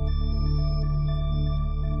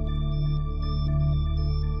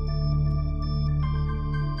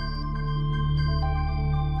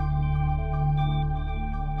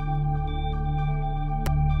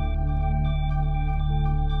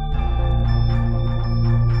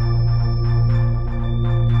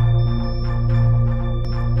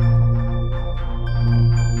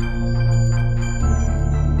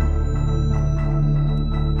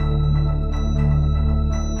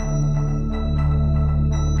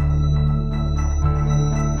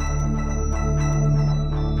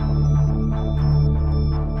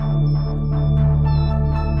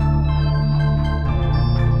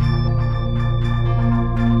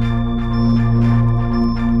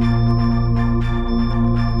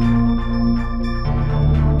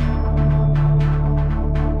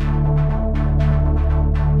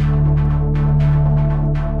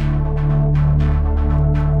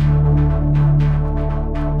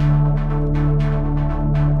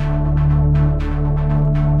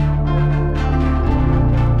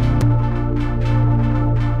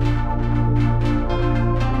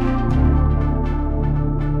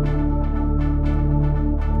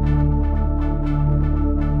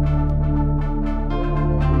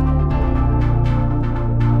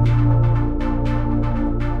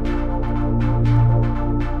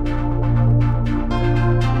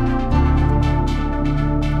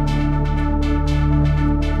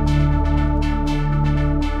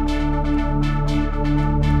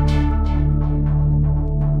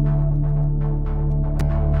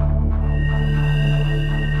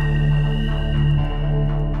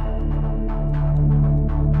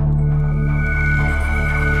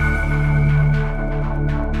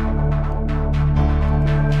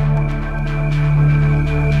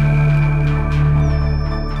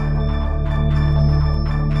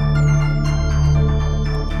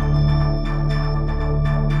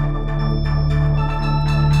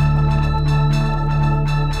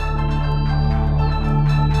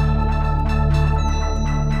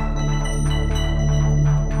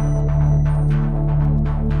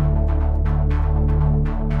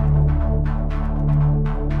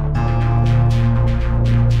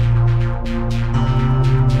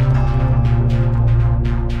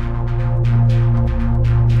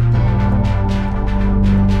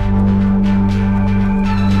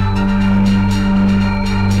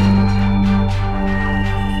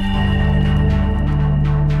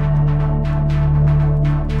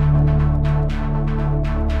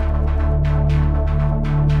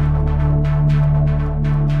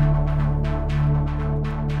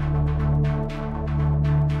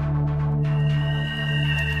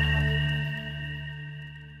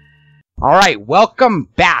 All right, welcome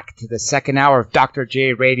back to the second hour of Dr.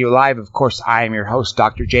 J Radio Live. Of course, I am your host,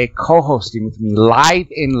 Dr. J, co-hosting with me live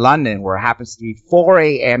in London, where it happens to be 4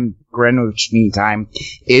 a.m. Greenwich Mean Time,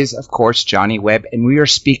 is, of course, Johnny Webb, and we are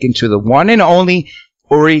speaking to the one and only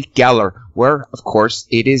URI GELLER, where, of course,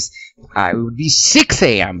 it is it would be 6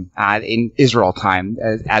 a.m. In Israel time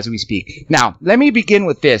as we speak. Now, let me begin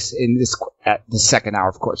with this in the second hour,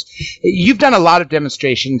 of course. You've done a lot of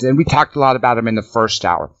demonstrations, and we talked a lot about them in the first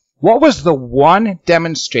hour. What was the one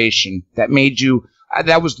demonstration that made you,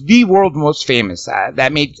 that was the world most famous,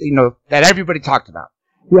 that made, that everybody talked about?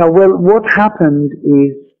 Yeah, well, what happened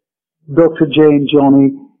is, Dr. J and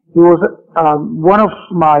Johnny, it was one of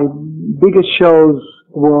my biggest shows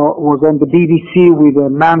was on the BBC with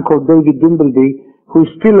a man called David Dimbleby, who's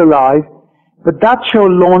still alive. But that show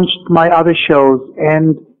launched my other shows,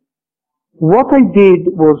 and what I did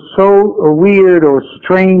was so weird or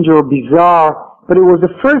strange or bizarre, but it was the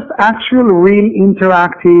first actual real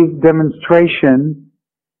interactive demonstration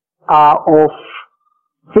of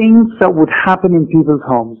things that would happen in people's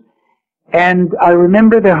homes. And I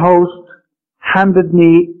remember the host handed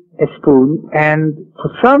me a spoon, and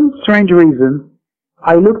for some strange reason,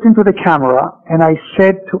 I looked into the camera and I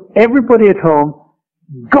said to everybody at home,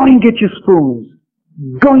 go and get your spoons,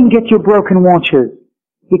 go and get your broken watches,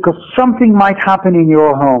 because something might happen in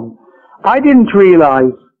your home. I didn't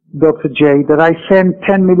realize, Dr. J, that I sent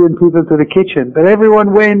 10 million people to the kitchen, but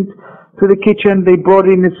everyone went to the kitchen, they brought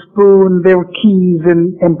in a spoon, their keys,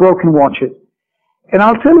 and broken watches. And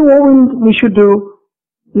I'll tell you what we should do.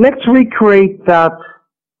 Let's recreate that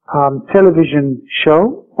television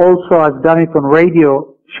show. Also, I've done it on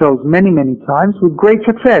radio shows many, many times with great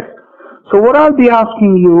success. So what I'll be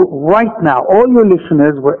asking you right now, all your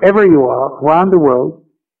listeners, wherever you are around the world,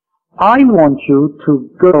 I want you to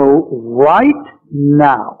go right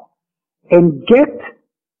now and get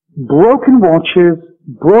broken watches,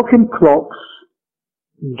 broken clocks,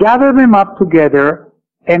 gather them up together,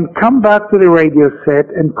 and come back to the radio set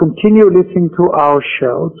and continue listening to our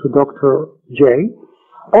show, to Dr. J.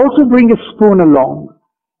 Also bring a spoon along,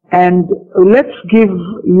 and let's give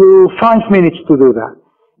you 5 minutes to do that.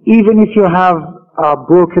 Even if you have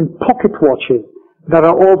broken pocket watches that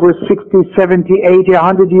are over 60, 70, 80,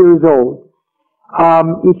 100 years old,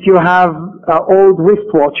 if you have old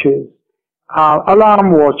wristwatches,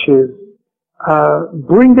 alarm watches,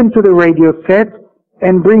 bring them to the radio set,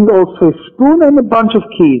 and bring also a spoon and a bunch of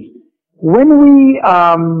keys. When we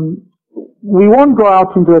won't go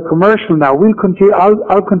out into a commercial now. We'll continue.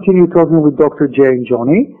 I'll continue talking with Dr. J and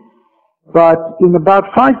Johnny. But in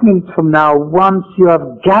about 5 minutes from now, once you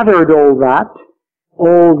have gathered all that,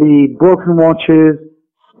 all the broken watches,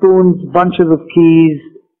 spoons, bunches of keys,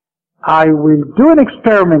 I will do an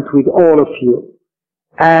experiment with all of you,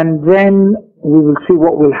 and then we will see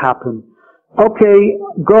what will happen. Okay,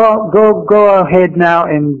 go ahead now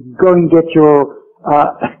and go and get your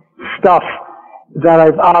stuff that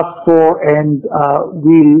I've asked for, and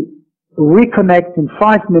we'll reconnect in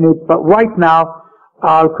 5 minutes. But right now,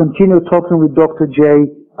 I'll continue talking with Dr. J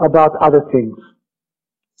about other things.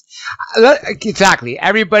 Exactly.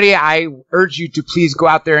 Everybody, I urge you to please go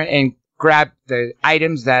out there and grab the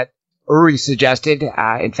items that Uri suggested.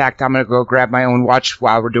 In fact, I'm going to go grab my own watch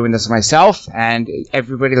while we're doing this myself. And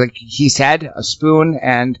everybody, like he said, a spoon.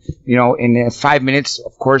 And, in 5 minutes,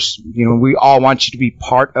 of course, we all want you to be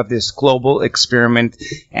part of this global experiment.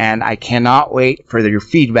 And I cannot wait for your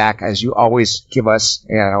feedback, as you always give us,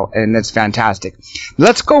 and it's fantastic.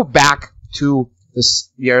 Let's go back to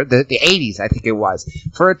the 80s, I think it was.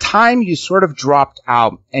 For a time, you sort of dropped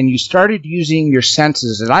out and you started using your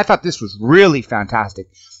senses. And I thought this was really fantastic.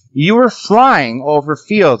 You were flying over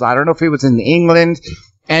fields. I don't know if it was in England,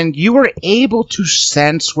 and you were able to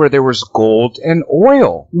sense where there was gold and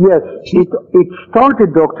oil. Yes, it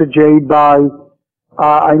started, Dr. J, by,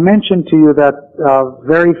 I mentioned to you that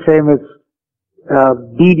very famous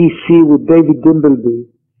BDC with David Dimbleby.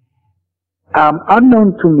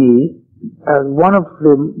 Unknown to me, one of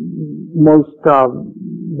the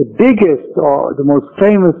biggest or the most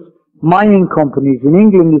famous mining companies in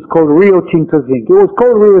England is called Rio Tinto Zinc. It was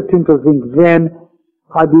called Rio Tinto Zinc then.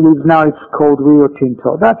 I believe now it's called Rio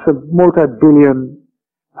Tinto. That's a multi-billion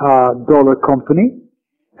dollar company,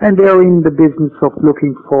 and they're in the business of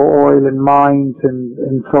looking for oil and mines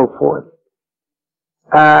and so forth.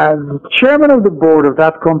 The chairman of the board of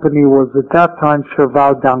that company was at that time Sir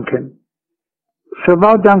Val Duncan. Sir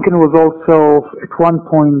Val Duncan was also at one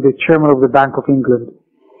point the chairman of the Bank of England.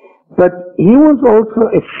 But he was also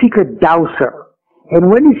a secret dowser. And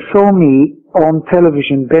when he saw me on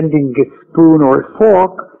television bending a spoon or a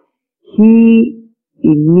fork, he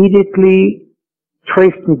immediately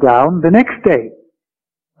traced me down the next day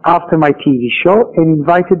after my TV show and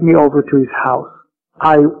invited me over to his house.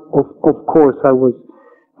 Of course, I was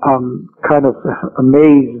kind of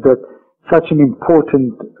amazed that such an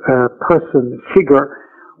important figure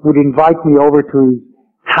would invite me over to his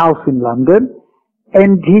house in London.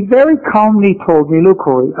 And he very calmly told me, look,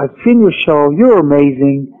 Roy, I've seen your show, you're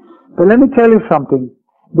amazing, but let me tell you something.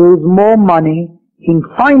 There is more money in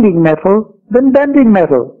finding metal than bending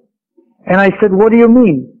metal. And I said, what do you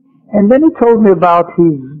mean? And then he told me about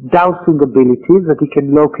his dowsing abilities, that he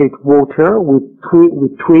can locate water with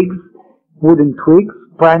twigs, wooden twigs,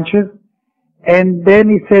 branches. And then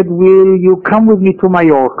he said, will you come with me to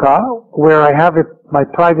Mallorca, where I have my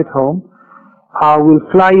private home? I will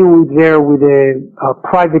fly you there with a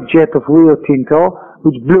private jet of Rio Tinto,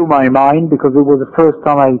 which blew my mind because it was the first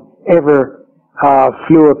time I ever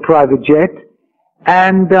flew a private jet.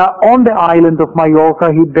 And on the island of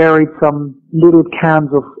Mallorca, he buried some little cans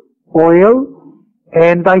of oil,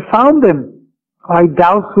 and I found them. I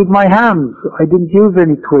doused with my hands. I didn't use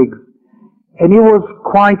any twigs. And he was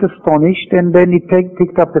quite astonished, and then he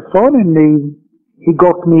picked up the phone and he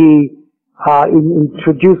got me,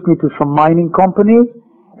 introduced me to some mining companies,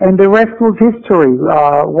 and the rest was history.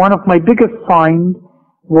 One of my biggest finds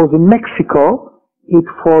was in Mexico. It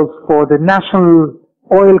was for the national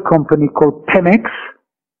oil company called Pemex,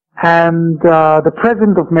 and the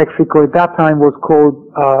president of Mexico at that time was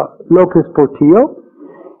called Lopez Portillo,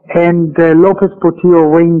 and Lopez Portillo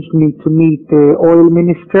arranged me to meet the oil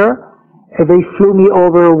minister. They flew me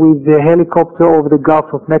over with the helicopter over the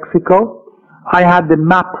Gulf of Mexico. I had the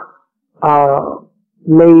map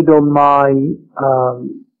laid on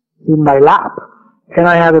in my lap, and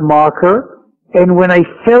I had a marker. And when I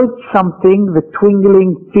felt something, the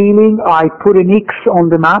tingling feeling, I put an X on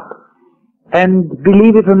the map. And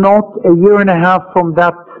believe it or not, a year and a half from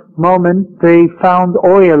that moment, they found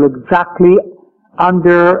oil exactly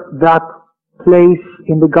under that place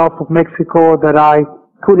in the Gulf of Mexico that I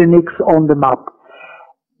put an X on the map.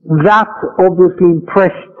 That obviously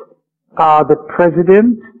impressed the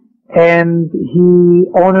president, and he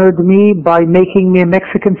honored me by making me a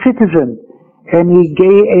Mexican citizen.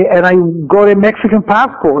 And I got a Mexican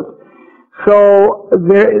passport. So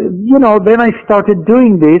there, then I started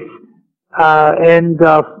doing this, and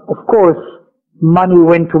of course, money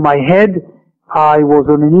went to my head. I was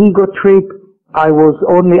on an ego trip. I was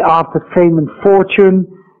only after fame and fortune.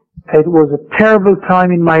 It was a terrible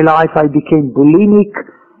time in my life. I became bulimic.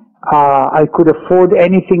 I could afford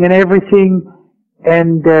anything and everything.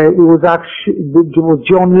 And it was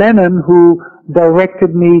John Lennon who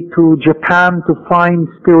directed me to Japan to find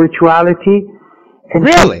spirituality. And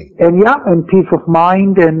really? And peace of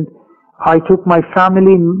mind. And I took my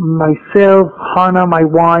family, myself, Hannah, my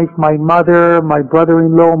wife, my mother, my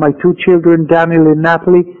brother-in-law, my two children, Daniel and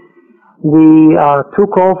Natalie. We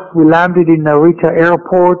took off. We landed in Narita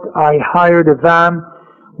Airport. I hired a van.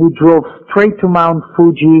 We drove straight to Mount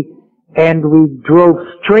Fuji, and we drove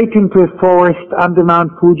straight into a forest under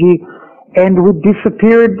Mount Fuji, and we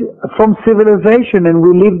disappeared from civilization, and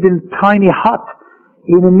we lived in a tiny hut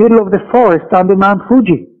in the middle of the forest under Mount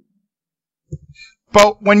Fuji.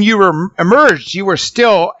 But when you were emerged, you were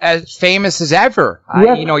still as famous as ever.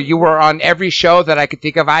 Yes. You were on every show that I could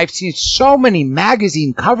think of. I've seen so many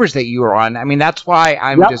magazine covers that you were on. I mean, that's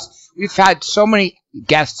why we've had so many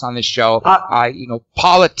guests on this show,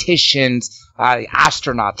 politicians,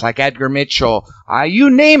 astronauts like Edgar Mitchell, you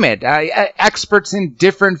name it, experts in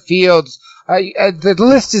different fields. The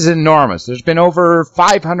list is enormous. There's been over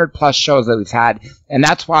 500 plus shows that we've had, and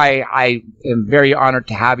that's why I am very honored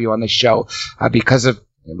to have you on the show, because of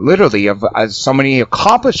literally of so many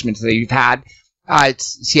accomplishments that you've had. I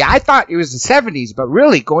thought it was the 70s, but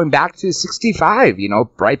really going back to 65,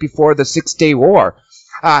 right before the 6-Day War.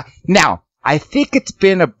 Now, I think it's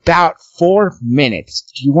been about 4 minutes.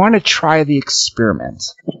 Do you want to try the experiment?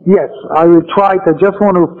 Yes, I will try it. I just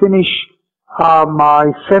want to finish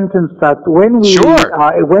my sentence that when we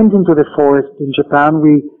went into the forest in Japan,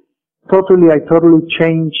 I totally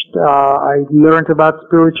changed. I learned about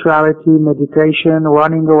spirituality, meditation,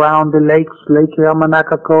 running around the lakes, Lake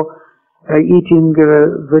Yamanakako, eating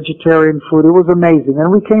vegetarian food. It was amazing.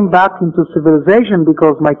 And we came back into civilization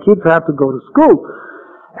because my kids had to go to school.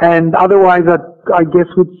 And otherwise, I guess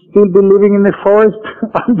we'd still be living in the forest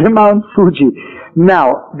under Mount Fuji.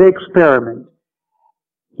 Now, the experiment.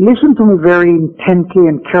 Listen to me very intently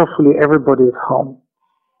and carefully, everybody at home.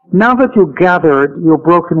 Now that you've gathered your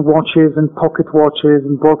broken watches and pocket watches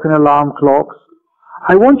and broken alarm clocks,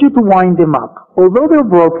 I want you to wind them up. Although they're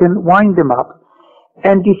broken, wind them up.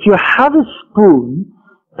 And if you have a spoon,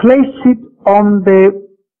 place it on the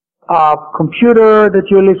computer that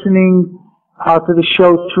you're listening to the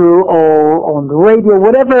show through, or on the radio,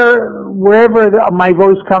 wherever my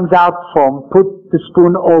voice comes out from, put the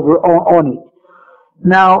spoon on it.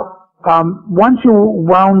 Now, once you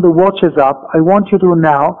wound the watches up, I want you to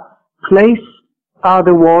now place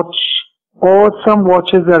the watch or some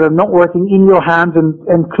watches that are not working in your hands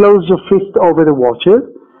and close your fist over the watches.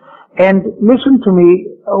 And listen to me,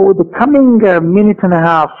 the coming minute and a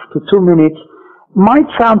half to 2 minutes might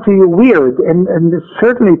sound to you weird, and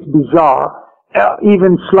certainly it's bizarre,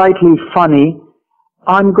 even slightly funny.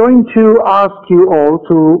 I'm going to ask you all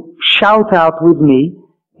to shout out with me,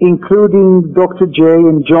 including Dr. J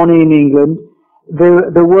and Johnny in England,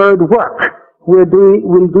 the word work. We'll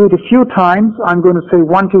do it a few times. I'm going to say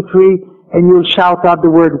 1, 2, 3, and you'll shout out the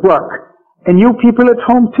word work. And you people at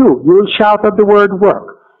home too, you'll shout out the word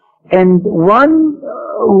work. And when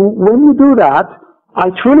you do that, I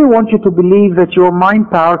truly want you to believe that your mind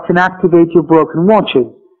power can activate your broken watches.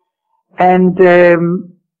 And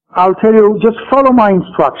I'll tell you, just follow my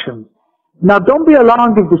instructions. Now, don't be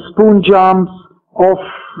alarmed if the spoon jumps off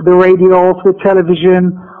the radio, off the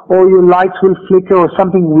television, or your lights will flicker, or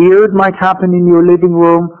something weird might happen in your living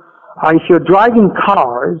room. If you're driving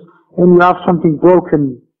cars and you have something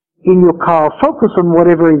broken in your car, focus on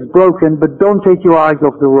whatever is broken, but don't take your eyes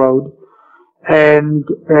off the road. And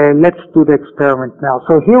let's do the experiment now.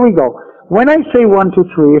 So here we go. When I say 1, 2,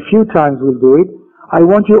 3, a few times we'll do it, I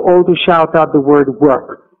want you all to shout out the word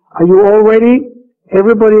work. Are you all ready?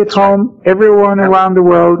 Everybody at home, everyone around the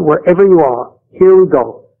world, wherever you are. Here we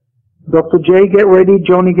go. Dr. J, get ready.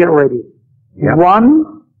 Johnny, get ready. Yeah. 1,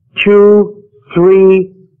 2,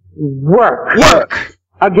 3, work. Work.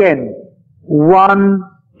 Again. 1,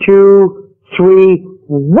 2, 3,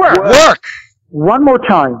 work. Work. One more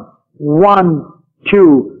time. 1,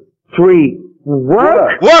 2, 3,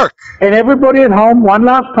 work. Work. And everybody at home, one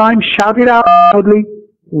last time, shout it out loudly.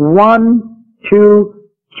 1, 2,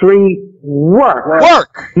 3, work.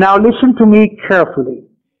 Work. Now listen to me carefully.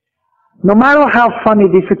 No matter how funny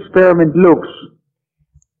this experiment looks,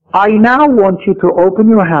 I now want you to open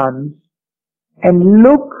your hands and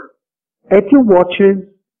look at your watches,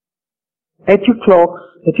 at your clocks,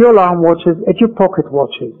 at your alarm watches, at your pocket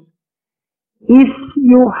watches. If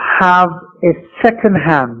you have a second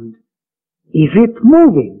hand, is it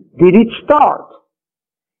moving? Did it start?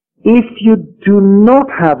 If you do not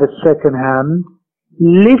have a second hand,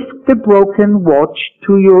 lift the broken watch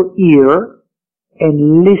to your ear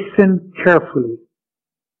and listen carefully.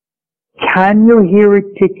 Can you hear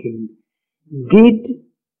it ticking? Did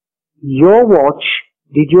your watch,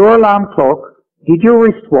 did your alarm clock, did your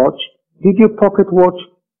wristwatch, did your pocket watch,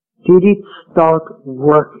 did it start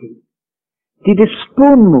working? Did the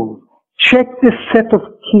spoon move? Check the set of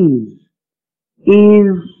keys.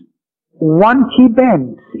 Is one key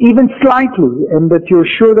bent, even slightly, and that you're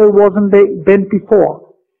sure that it wasn't bent before?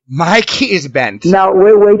 My key is bent. Now,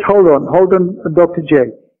 wait, hold on, Dr.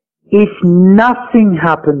 J. If nothing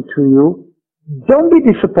happened to you, don't be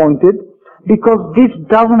disappointed, because this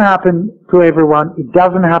doesn't happen to everyone. It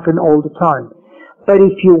doesn't happen all the time. But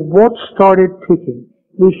if your watch started ticking,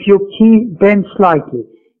 if your key bent slightly,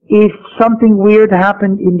 if something weird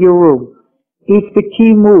happened in your room, if the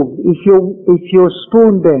key moved, if your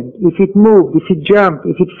spoon bent, if it moved, if it jumped,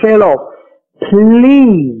 if it fell off,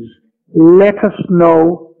 please let us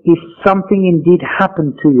know if something indeed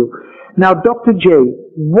happened to you. Now, Dr. J,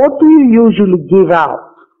 what do you usually give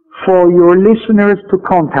out for your listeners to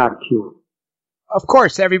contact you? Of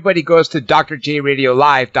course, everybody goes to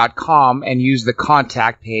drjradiolive.com and use the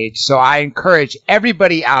contact page. So I encourage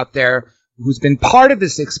everybody out there who's been part of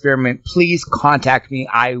this experiment, please contact me.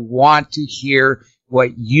 I want to hear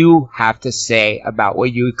what you have to say about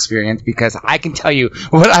what you experienced, because I can tell you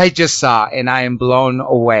what I just saw, and I am blown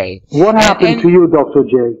away. What happened to you, Dr.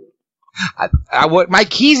 J? My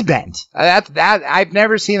keys bent. That I've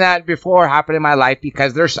never seen that before happen in my life,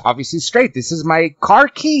 because they're obviously straight. This is my car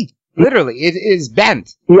key. Literally, it is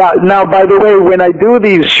bent. Yeah, now, by the way, when I do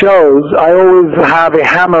these shows, I always have a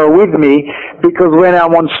hammer with me, because when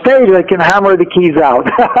I'm on stage, I can hammer the keys out.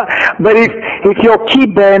 But if your key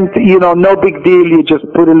bent, no big deal. You just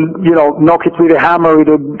put knock it with a hammer,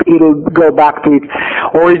 it'll go back to its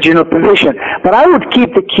original position. But I would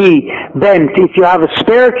keep the key bent if you have a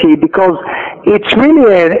spare key, because it's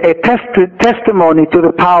really a testimony to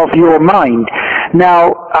the power of your mind.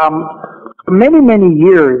 Now, many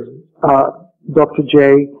years, Dr.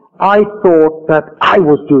 J, I thought that I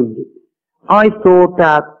was doing it. I thought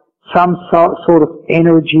that some sort of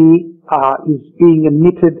energy is being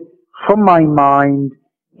emitted from my mind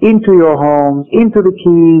into your homes, into the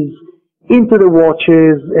keys, into the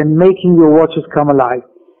watches, and making your watches come alive.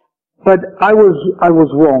 But I was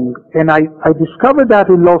wrong, and I discovered that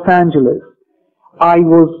in Los Angeles. I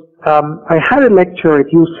had a lecture at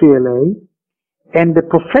UCLA, and the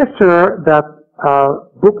professor that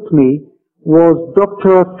booked me was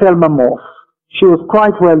Dr. Thelma Moss. She was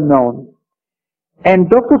quite well known. And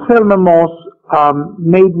Dr. Thelma Moss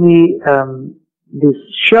made me this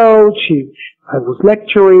show. I was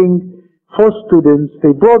lecturing for students.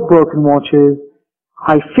 They brought broken watches.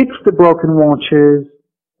 I fixed the broken watches,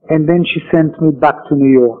 and then she sent me back to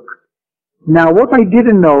New York. Now, what I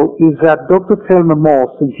didn't know is that Dr. Thelma Moss,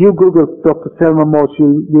 if you Google Dr. Thelma Moss,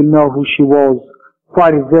 you'll know who she was.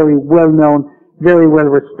 Quite a very well-known, very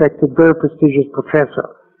well-respected, very prestigious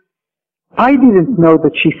professor. I didn't know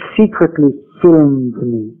that she secretly filmed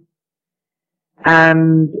me.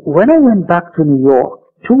 And when I went back to New York,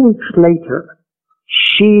 2 weeks later,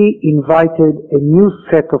 she invited a new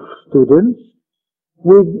set of students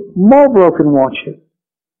with more broken watches.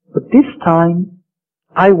 But this time,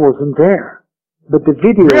 I wasn't there. But the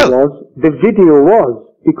video was,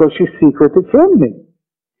 because she secretly filmed me.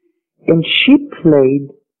 And she played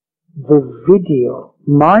the video,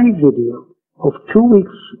 my video, of 2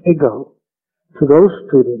 weeks ago to those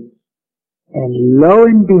students. And lo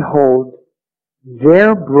and behold,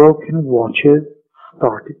 their broken watches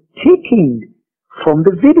started ticking from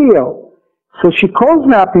the video. So she calls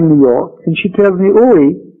me up in New York and she tells me,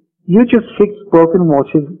 Uri, you just fixed broken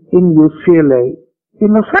watches in UCLA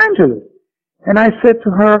in Los Angeles. And I said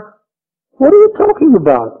to her, what are you talking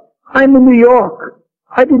about? I'm in New York.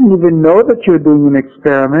 I didn't even know that you're doing an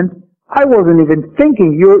experiment. I wasn't even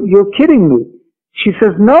thinking. You're kidding me. She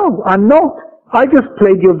says, no, I'm not. I just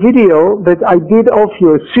played your video that I did of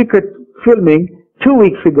your secret filming 2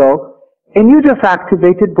 weeks ago, and you just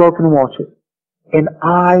activated broken watches. And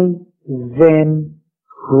I then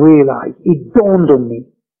realized, it dawned on me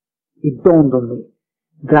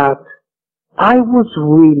that I was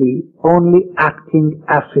really only acting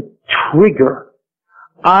as a trigger.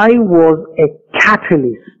 I was a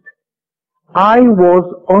catalyst. I was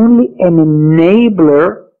only an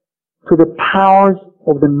enabler to the powers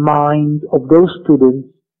of the mind of those students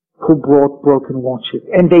who brought broken watches.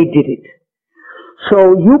 And they did it.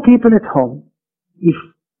 So you people at home, if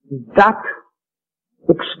that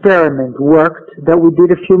experiment worked that we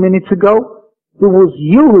did a few minutes ago, it was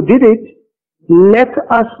you who did it. Let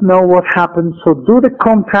us know what happened. So do the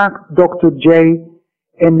contact Dr. J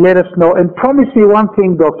and let us know. And promise me one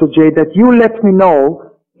thing, Dr. J, that you let me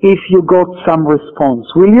know if you got some response.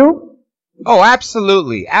 Will you? Oh,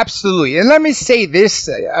 absolutely. Absolutely. And let me say this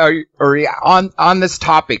on this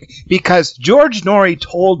topic, because George Norrie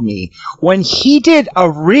told me when he did a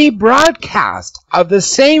rebroadcast of the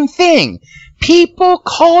same thing, people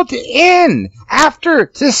called in after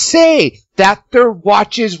to say that their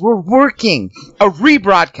watches were working. A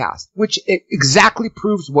rebroadcast, which exactly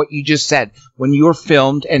proves what you just said when you were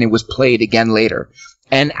filmed and it was played again later.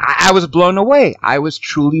 And I was blown away. I was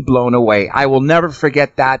truly blown away. I will never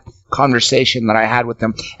forget that conversation that I had with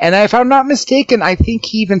him. And if I'm not mistaken, I think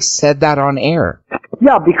he even said that on air.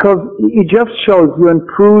 Yeah, because it just shows you and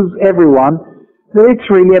proves everyone that it's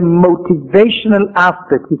really a motivational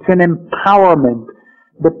aspect. It's an empowerment.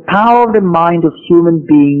 The power of the mind of human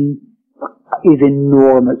beings is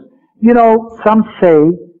enormous. You know, some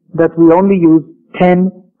say that we only use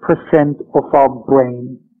 10% of our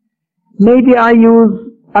brain. Maybe I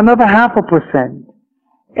use another 0.5%.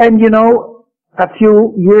 And you know, a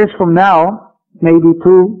few years from now, maybe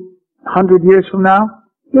 200 years from now,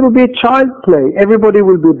 it will be a child play. Everybody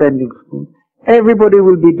will be bending spoons. Everybody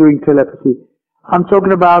will be doing telepathy. I'm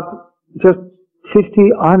talking about just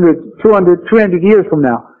 50, 100, 200, 300 years from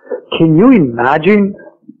now. Can you imagine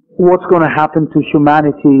what's going to happen to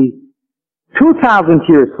humanity 2,000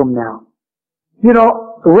 years from now? You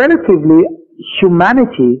know, relatively,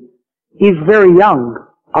 humanity is very young.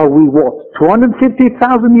 Are we what?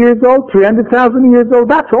 250,000 years old? 300,000 years old?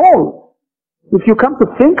 That's all. If you come to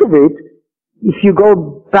think of it, if you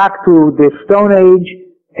go back to the Stone Age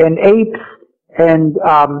and apes, and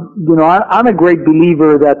you know, I'm a great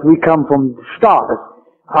believer that we come from the stars.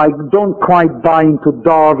 I don't quite buy into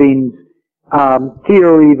Darwin's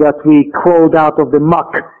theory that we crawled out of the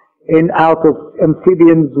muck, and out of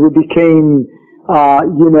amphibians we became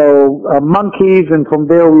monkeys, and from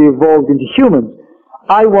there we evolved into humans.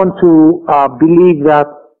 I want to believe that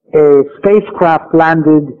a spacecraft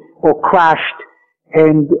landed or crashed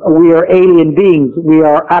and we are alien beings. We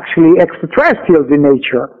are actually extraterrestrials in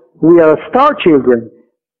nature. We are star children.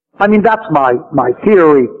 I mean, that's my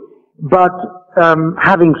theory. But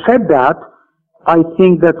having said that, I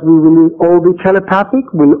think that we will all be telepathic.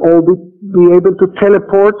 We'll all be able to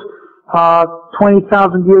teleport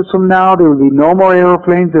 20,000 years from now, there will be no more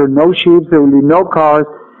airplanes, there are no ships, there will be no cars.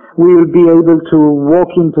 We will be able to walk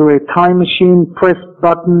into a time machine, press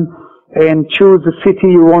button, and choose the city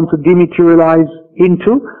you want to dematerialize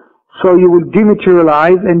into. So you will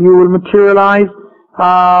dematerialize and you will materialize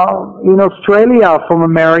in Australia from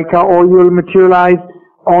America, or you will materialize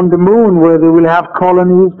on the moon where they will have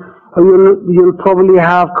colonies, or you'll probably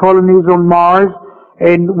have colonies on Mars,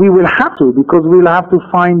 and we will have to, because we'll have to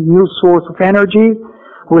find new source of energy,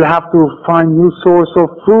 we'll have to find new source of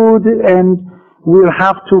food, and we'll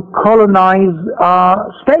have to colonize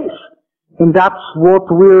space. And that's what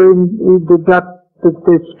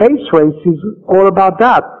the space race is all about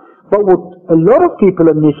that. But what a lot of people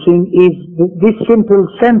are missing is this simple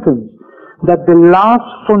sentence, that the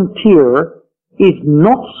last frontier is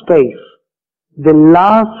not space. The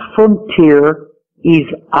last frontier is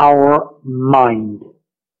our mind.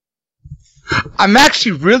 I'm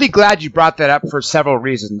actually really glad you brought that up for several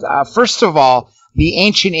reasons. First of all, the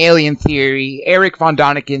ancient alien theory. Eric von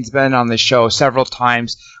Daniken's been on the show several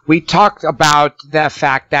times. We talked about the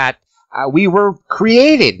fact that we were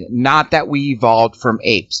created, not that we evolved from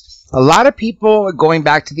apes. A lot of people, going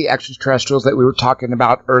back to the extraterrestrials that we were talking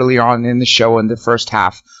about earlier on in the show in the first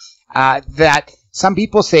half, that some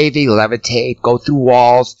people say they levitate, go through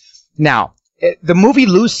walls. Now, the movie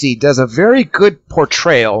Lucy does a very good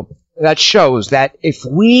portrayal that shows that if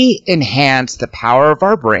we enhance the power of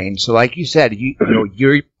our brain, so like you said, you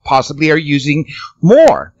possibly are using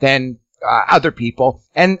more than other people,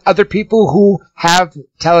 and other people who have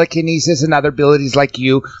telekinesis and other abilities like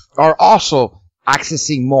you are also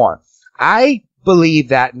accessing more. I believe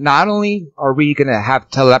that not only are we going to have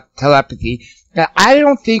telepathy, I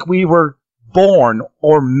don't think we were born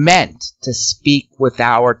or meant to speak with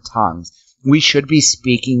our tongues. We should be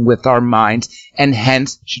speaking with our minds, and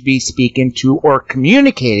hence should be speaking to or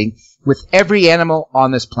communicating with every animal on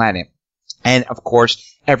this planet. And, of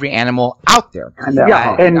course, every animal out there.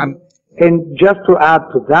 And just to add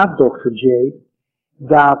to that, Dr. J,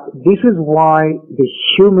 that this is why the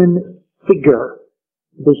human figure,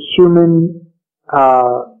 the human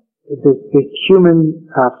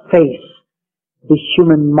face, the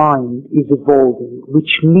human mind is evolving,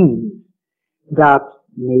 which means that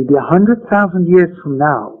maybe 100,000 years from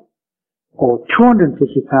now, or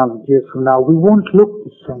 250,000 years from now, we won't look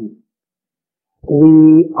the same.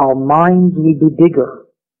 Our minds will be bigger.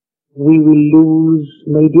 We will lose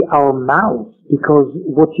maybe our mouths, because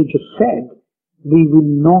what you just said, we will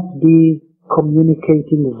not be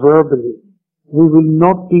communicating verbally. We will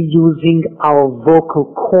not be using our vocal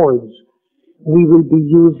cords. We will be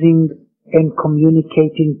using and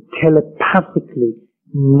communicating telepathically,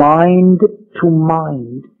 mind to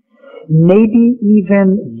mind. Maybe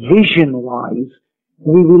even vision-wise,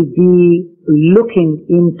 we will be looking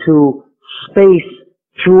into space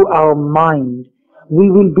through our mind. We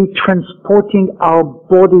will be transporting our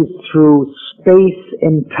bodies through space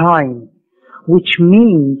and time, which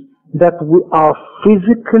means that our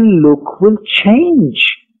physical look will change.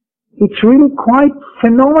 It's really quite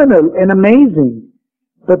phenomenal and amazing.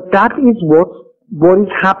 But that is what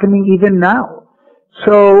is happening even now.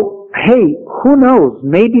 So, hey, who knows?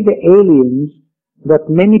 Maybe the aliens that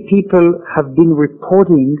many people have been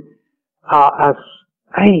reporting as,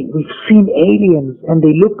 hey, we've seen aliens and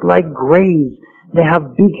they look like grays. They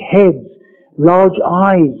have big heads, large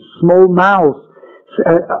eyes, small mouths,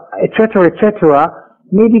 etc., etc.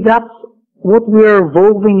 Maybe that's what we're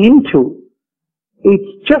evolving into.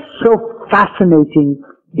 It's just so fascinating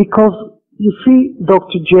because, you see,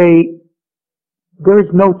 Dr. J, there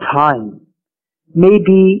is no time.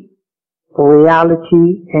 Maybe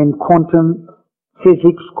reality and quantum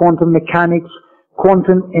physics, quantum mechanics,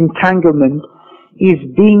 quantum entanglement is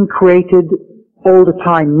being created all the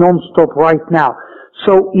time, non-stop right now.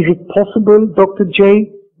 So is it possible, Dr.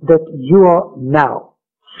 J, that you are now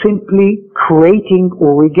simply creating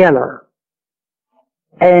URI Geller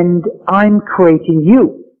and I'm creating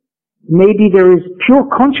you? Maybe there is pure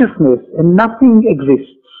consciousness and nothing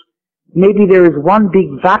exists. Maybe there is one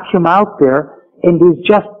big vacuum out there and there's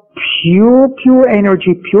just pure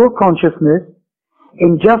energy, pure consciousness,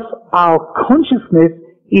 and just our consciousness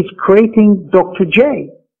is creating Dr. J.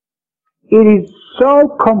 It is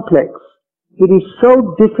so complex. It is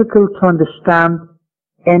so difficult to understand,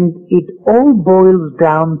 and it all boils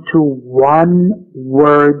down to one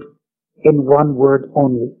word and one word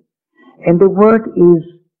only. And the word is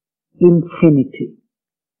infinity,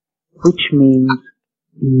 which means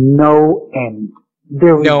no end.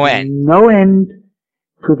 There is no end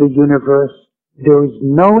to the universe. There is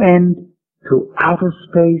no end to outer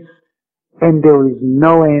space, and there is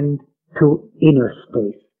no end to inner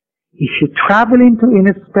space. If you travel into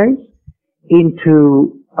inner space,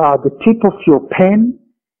 into the tip of your pen,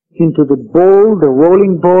 into the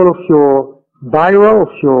rolling ball of your biro,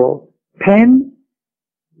 of your pen,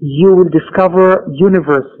 you will discover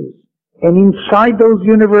universes. And inside those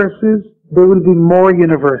universes, there will be more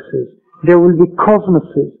universes. There will be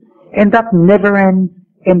cosmoses. And that never ends,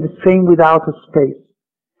 and the same with outer space.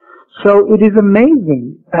 So it is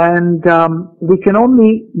amazing, and we can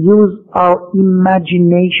only use our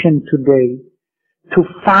imagination today to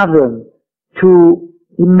fathom, to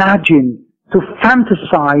imagine, to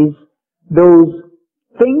fantasize those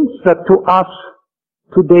things that to us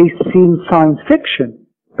today seem science fiction.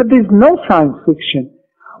 But there's no science fiction.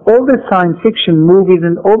 All the science fiction movies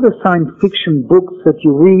and all the science fiction books that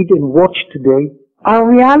you read and watch today are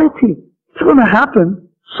reality. It's going to happen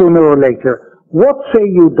sooner or later. What say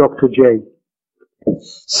you, Dr. J?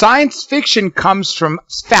 Science fiction comes from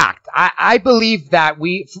fact. I believe that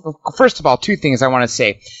first of all, two things I want to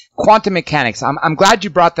say. Quantum mechanics. I'm glad you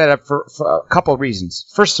brought that up for a couple of reasons.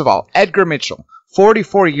 First of all, Edgar Mitchell,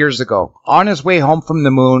 44 years ago, on his way home from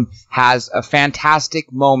the moon, has a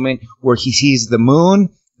fantastic moment where he sees the moon,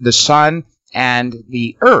 the sun, and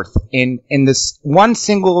the earth in this one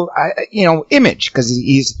single, image, because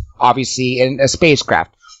he's obviously in a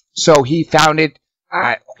spacecraft. So he founded,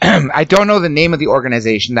 I don't know the name of the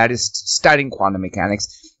organization that is studying quantum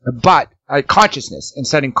mechanics, but consciousness, and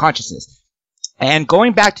studying consciousness. And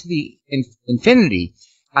going back to the infinity,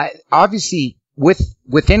 obviously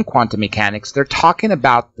within quantum mechanics, they're talking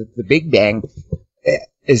about the Big Bang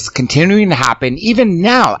is continuing to happen even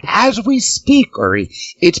now as we speak, Uri.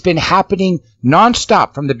 It's been happening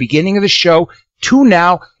nonstop from the beginning of the show to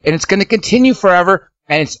now, and it's going to continue forever,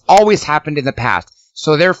 and it's always happened in the past.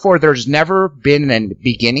 So therefore, there's never been a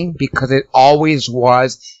beginning because it always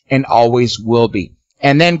was and always will be.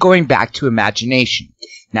 And then going back to imagination.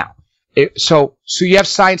 Now, so you have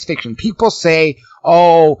science fiction. People say,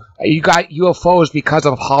 oh, you got UFOs because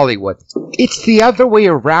of Hollywood. It's the other way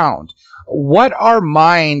around. What our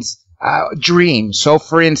minds dream. So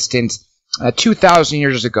for instance, 2,000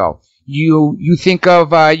 years ago, you think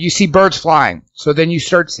of, you see birds flying. So then you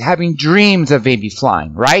start having dreams of maybe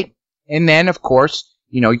flying, right? And then, of course,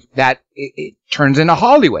 that it turns into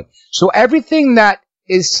Hollywood. So everything that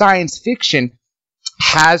is science fiction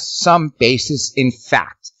has some basis in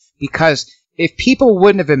fact. Because if people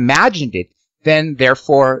wouldn't have imagined it, then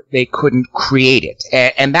therefore they couldn't create it.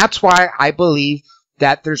 And that's why I believe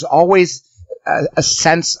that there's always a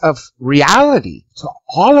sense of reality to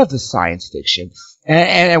all of the science fiction.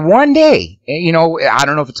 And one day, I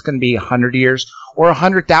don't know if it's going to be 100 years or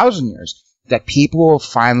 100,000 years, that people will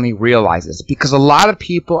finally realize this, because a lot of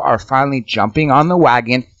people are finally jumping on the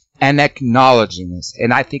wagon and acknowledging this.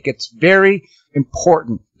 And I think it's very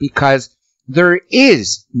important because there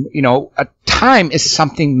is, a time is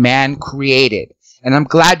something man created. And I'm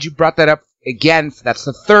glad you brought that up again. That's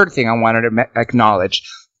the third thing I wanted to acknowledge,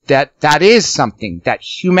 that is something that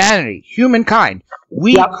humankind,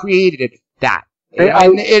 we created that.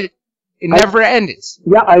 It never ends.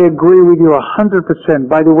 Yeah, I agree with you 100%.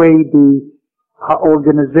 By the way, the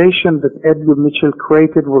organization that Edgar Mitchell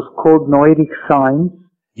created was called Noetic Science.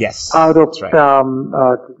 Yes, out of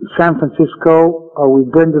San Francisco,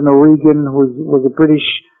 with Brendan O'Regan, who was a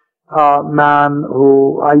British man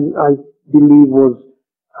who I believe was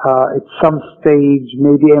at some stage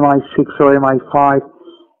maybe MI6 or MI5.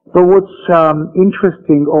 But what's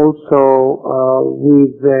interesting also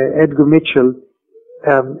with Edgar Mitchell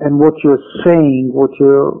and what you're saying, what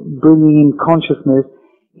you're bringing in consciousness,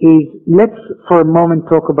 is let's for a moment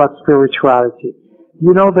talk about spirituality.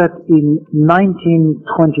 You know that in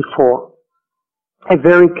 1924, a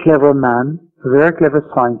very clever man, a very clever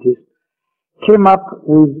scientist, came up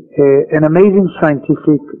with an amazing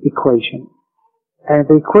scientific equation. And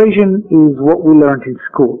the equation is what we learned in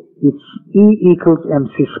school. It's E equals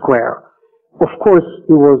mc squared. Of course,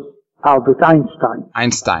 it was Albert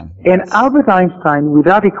Einstein. And Albert Einstein, with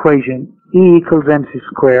that equation, E equals mc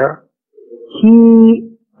squared, he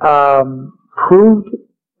proved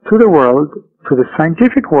to the world, to the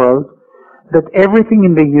scientific world, that everything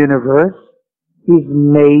in the universe is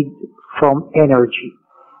made from energy.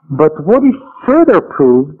 But what he further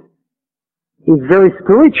proved is very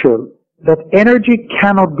spiritual, that energy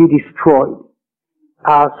cannot be destroyed.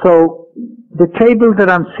 So the table that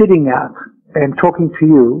I'm sitting at and talking to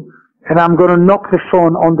you, and I'm going to knock the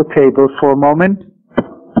phone on the table for a moment.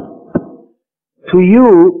 To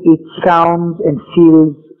you, it sounds and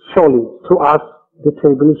feels solid. To us, the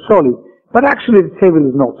table is solid. But actually, the table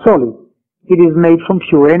is not solid. It is made from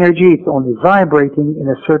pure energy. It's only vibrating in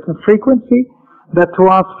a certain frequency that to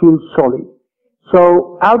us feels solid.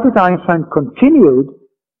 So Albert Einstein continued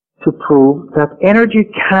to prove that energy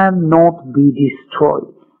cannot be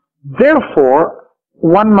destroyed. Therefore,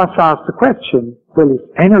 one must ask the question, well, if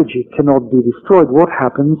energy cannot be destroyed, what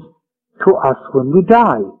happens to us when we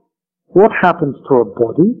die? What happens to our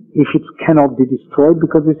body if it cannot be destroyed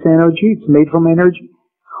because it's energy, it's made from energy?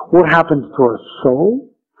 What happens to our soul?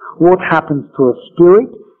 What happens to our spirit?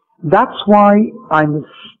 That's why I'm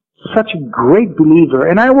such a great believer,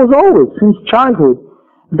 and I was always, since childhood,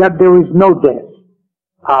 that there is no death.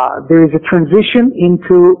 There is a transition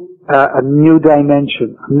into a new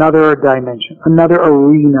dimension, another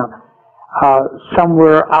arena,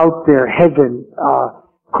 somewhere out there, heaven,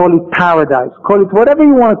 call it paradise, call it whatever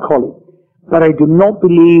you want to call it. But I do not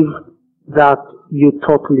believe that you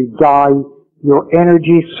totally die. Your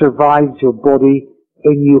energy survives your body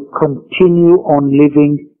and you continue on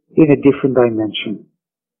living in a different dimension.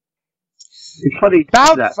 It's funny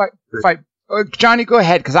About that. Johnny, go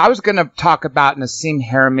ahead, because I was going to talk about Nassim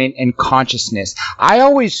Haramein and consciousness. I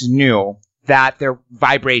always knew that there were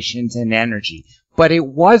vibrations and energy, but it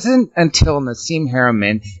wasn't until Nassim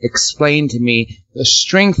Haramein explained to me the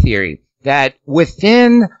string theory that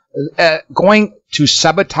within going to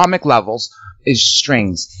subatomic levels is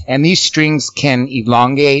strings, and these strings can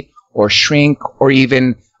elongate or shrink or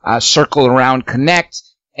even circle around, connect,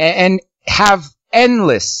 and have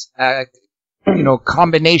endless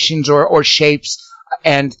combinations or shapes,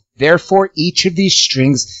 and therefore each of these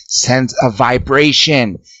strings sends a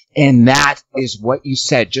vibration, and that is what you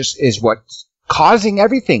said, just is what's causing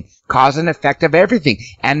everything, cause and effect of everything,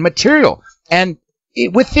 and material, and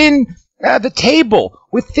within the table,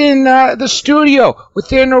 within the studio,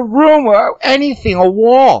 within a room, or anything, a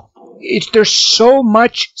wall. There's so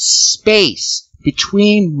much space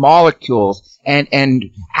between molecules and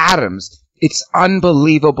atoms. It's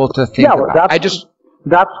unbelievable to think about.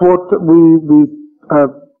 That's what we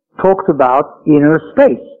talked about inner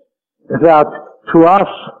space. That to us,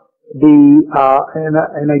 and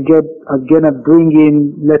I'm gonna bring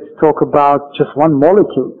in, let's talk about just one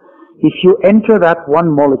molecule. If you enter that one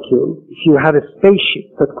molecule, if you had a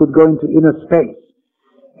spaceship that could go into inner space,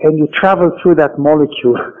 and you travel through that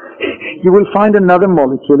molecule, you will find another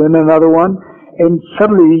molecule and another one, and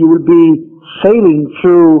suddenly you will be sailing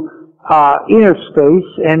through inner space,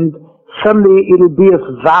 and suddenly it will be as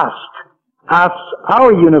vast as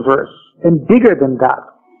our universe and bigger than that.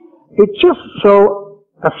 It's just so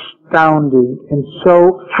astounding and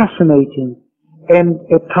so fascinating and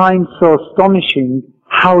at times so astonishing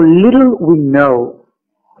how little we know.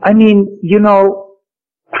 I mean,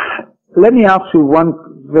 let me ask you one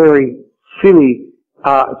very silly,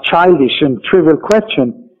 childish and trivial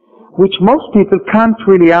question, which most people can't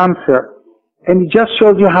really answer. And it just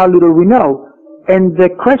shows you how little we know. And the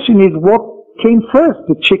question is, what came first,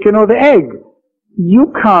 the chicken or the egg?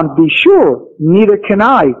 You can't be sure. Neither can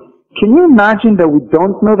I. Can you imagine that we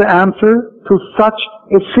don't know the answer to such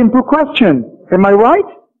a simple question? Am I right?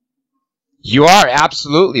 You are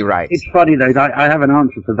absolutely right. It's funny though. I have an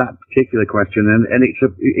answer to that particular question, and it's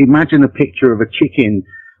imagine a picture of a chicken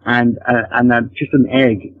and just an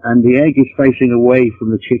egg, and the egg is facing away from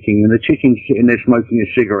the chicken, and the chicken's sitting there smoking a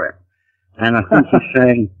cigarette. And I think he's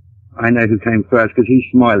saying, I know who came first, because he's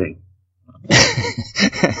smiling.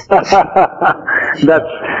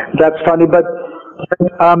 That's funny, but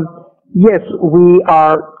yes, we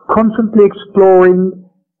are constantly exploring,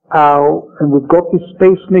 and we've got this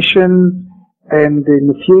space mission, and in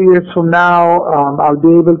a few years from now, I'll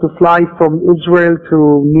be able to fly from Israel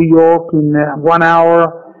to New York in 1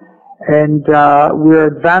 hour, and we're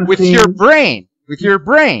advancing. With your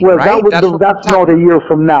brain. Well, right? that's not a year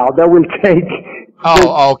from now. That will take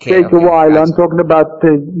a while. I'm talking about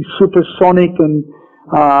supersonic and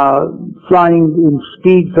flying in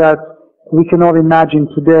speeds that we cannot imagine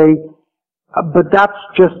today. But that's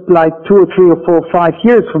just like 2 or 3 or 4 or 5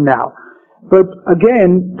 years from now. But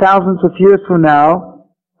again, thousands of years from now,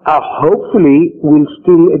 hopefully we'll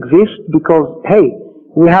still exist because, hey,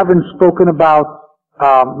 we haven't spoken about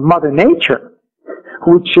Mother Nature,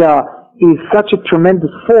 which is such a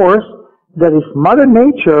tremendous force that if Mother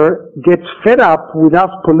Nature gets fed up with us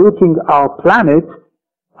polluting our planet,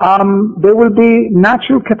 there will be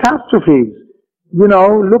natural catastrophes.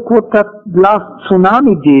 Look what that last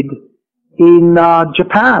tsunami did in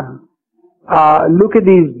Japan. Look at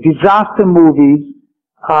these disaster movies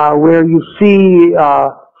where you see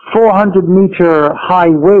 400-meter high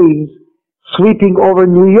waves sweeping over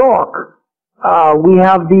New York. We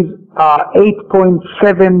have these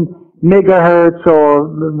 8.7 megahertz, or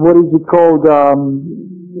what is it called,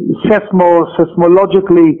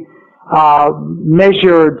 seismologically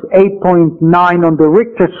measured 8.9 on the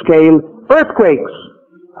Richter scale Earthquakes.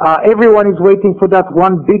 Everyone is waiting for that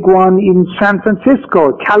one big one in San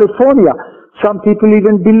Francisco, California. Some people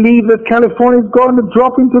even believe that California is going to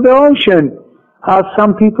drop into the ocean.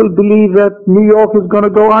 Some people believe that New York is going to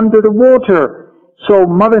go under the water. So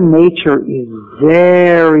Mother Nature is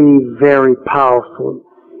very, very powerful.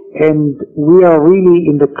 And we are really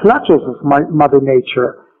in the clutches of Mother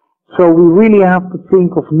Nature. So we really have to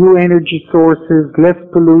think of new energy sources, less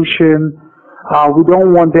pollution. We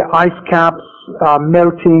don't want the ice caps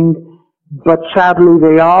melting, but sadly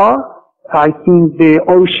they are. I think the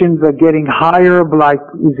oceans are getting higher, like,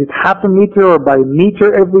 is it half a meter or by a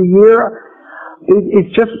meter every year?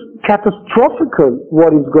 It's just catastrophical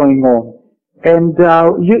what is going on. And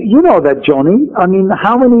you know that, Johnny. I mean,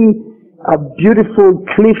 how many beautiful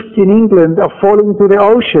cliffs in England are falling to the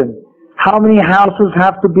ocean? How many houses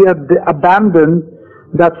have to be abandoned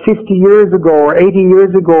that 50 years ago or 80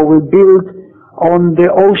 years ago were built on the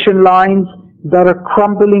ocean lines that are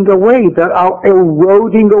crumbling away, that are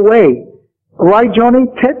eroding away? Right, Johnny?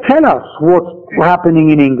 Tell us what's happening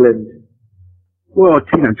in England. Well,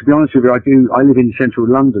 you know, to be honest with you, I live in central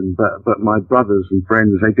London, but my brothers and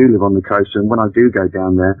friends, they do live on the coast, and when I do go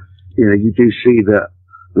down there, you know, you do see that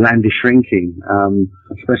land is shrinking,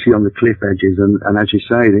 especially on the cliff edges, and as you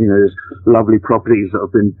say, you know, there's lovely properties that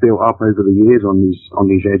have been built up over the years on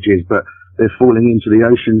these edges, but they're falling into the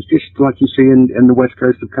oceans, just like you see in the west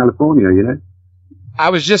coast of California, you know. I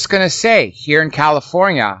was just going to say, here in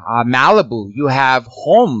California, Malibu, you have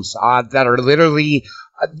homes that are literally,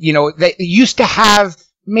 you know, they used to have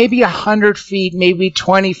maybe 100 feet, maybe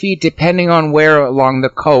 20 feet, depending on where along the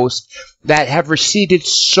coast, that have receded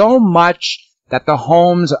so much that the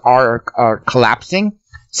homes are collapsing.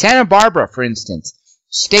 Santa Barbara, for instance,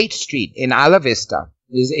 State Street in Isla Vista,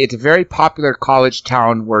 it's a very popular college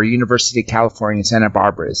town where University of California, Santa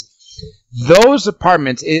Barbara is. Those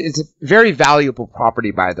apartments, it's a very valuable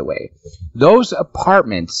property, by the way. Those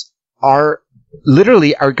apartments are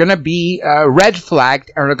going to be red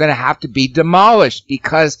flagged and are going to have to be demolished,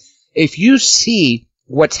 because if you see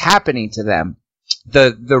what's happening to them,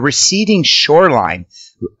 the receding shoreline,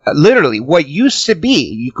 literally what used to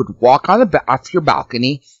be, you could walk on off your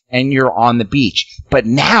balcony and you're on the beach. But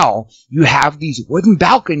now you have these wooden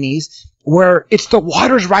balconies where it's the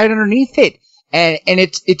water's right underneath it. And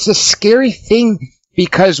it's a scary thing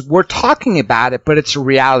because we're talking about it, but it's a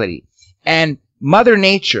reality. And Mother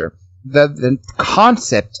Nature, the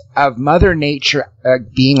concept of Mother Nature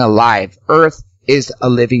being alive, Earth is a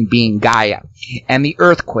living being, Gaia, and the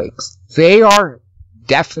earthquakes, they are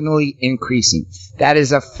definitely increasing. That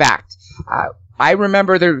is a fact. I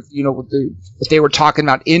remember they were talking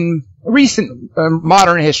about in recent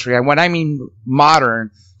modern history, and when I mean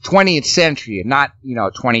modern, 20th century, not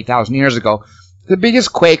 20,000 years ago. The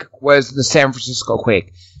biggest quake was the San Francisco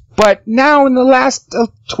quake. But now in the last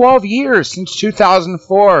 12 years, since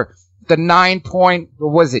 2004, the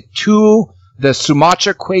 9.2, the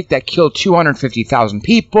Sumatra quake that killed 250,000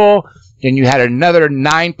 people. Then you had another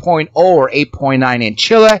 9.0 or 8.9 in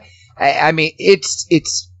Chile. I mean, it's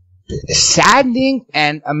saddening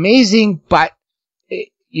and amazing, but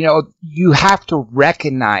you have to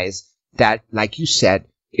recognize that, like you said,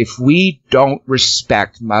 if we don't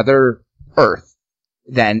respect Mother Earth,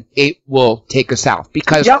 then it will take us out,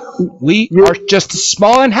 because we are just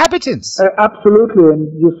small inhabitants. Absolutely,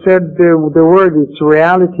 and you said the word, it's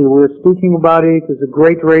reality. We're speaking about it. It's a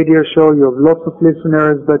great radio show. You have lots of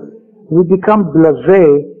listeners, but we become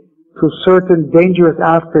blasé to certain dangerous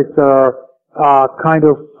aspects that are kind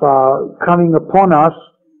of coming upon us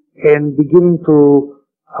and beginning to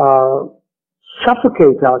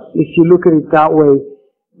suffocate us, if you look at it that way.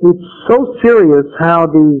 It's so serious how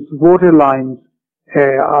these water lines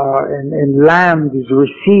and land is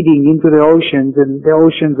receding into the oceans, and the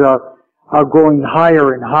oceans are going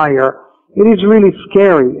higher and higher. It is really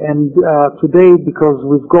scary. And today, because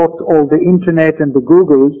we've got all the internet and the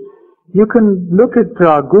Googles, you can look at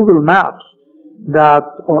Google Maps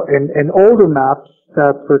and older maps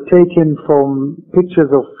that were taken from pictures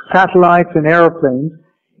of satellites and airplanes.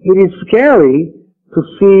 It is scary to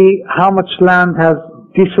see how much land has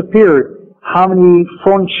disappeared, how many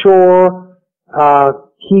front shore,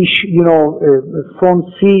 front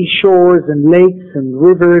sea shores and lakes and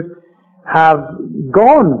rivers have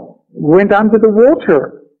went under the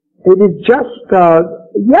water. It is just,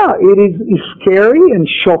 it is scary and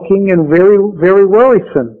shocking and very, very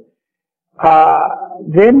worrisome.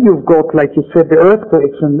 Then you've got, like you said, the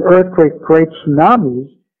earthquakes, and earthquake creates tsunamis.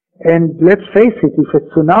 And let's face it, if a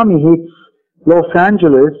tsunami hits Los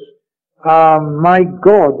Angeles, my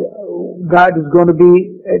God, that is going to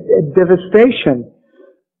be a devastation.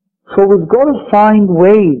 So we've got to find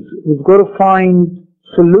ways, we've got to find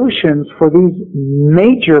solutions for these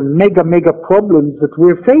major, mega problems that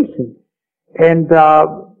we're facing. And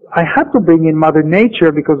I had to bring in Mother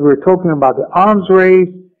Nature because we're talking about the arms race,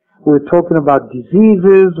 we're talking about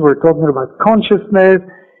diseases, we're talking about consciousness,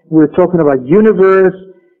 we're talking about universe.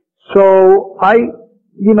 So I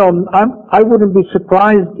wouldn't be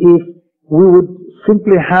surprised if we would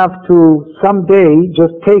simply have to someday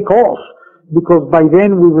just take off, because by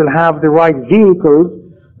then we will have the right vehicles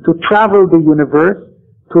to travel the universe,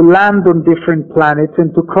 to land on different planets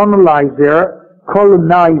and to colonize there,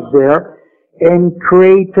 and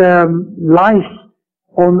create life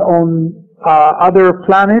on other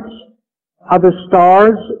planets, other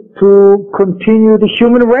stars, to continue the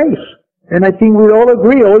human race. And I think we all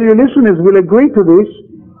agree, all your listeners will agree to this.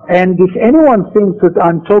 And if anyone thinks that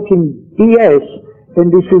I'm talking BS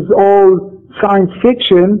and this is all science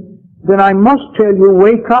fiction, then I must tell you,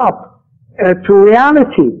 wake up to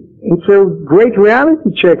reality. It's a great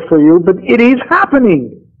reality check for you, but it is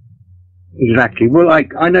happening. Exactly. Well,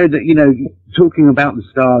 I know that, talking about the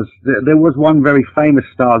stars, there was one very famous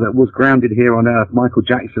star that was grounded here on Earth, Michael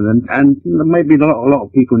Jackson, and maybe a lot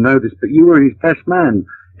of people know this, but you were his best man.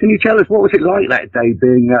 Can you tell us what was it like that day,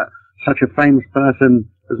 being such a famous person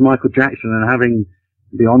as Michael Jackson and having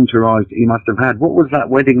the entourage that he must have had? What was that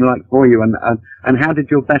wedding like for you, and how did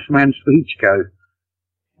your best man speech go?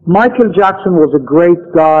 Michael Jackson was a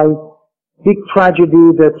great guy. Big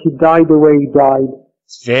tragedy that he died the way he died.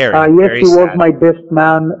 Yes, he was my best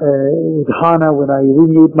man with Hannah when I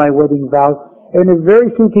renewed my wedding vows. And very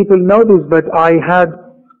few people know this, but I had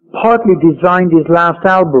partly designed his last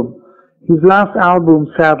album. His last album,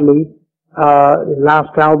 sadly,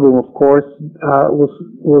 of course,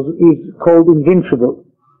 is called Invincible.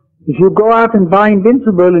 If you go out and buy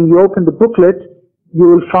Invincible and you open the booklet, you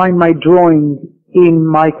will find my drawing in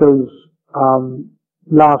Michael's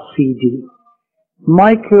last CD.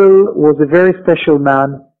 Michael was a very special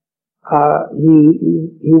man.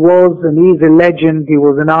 He was and is a legend. He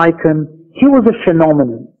was an icon. He was a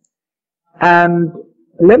phenomenon. And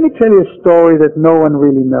let me tell you a story that no one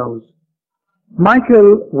really knows.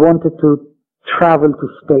 Michael wanted to travel to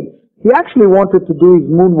space. He actually wanted to do his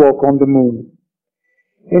moonwalk on the moon.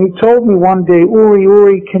 And he told me one day,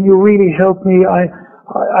 Uri, can you really help me?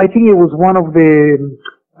 I think it was one of the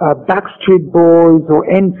Backstreet Boys or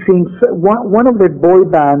NSYNC, one of the boy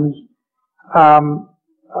bands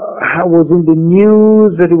was in the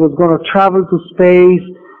news that he was going to travel to space.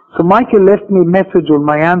 So Michael left me a message on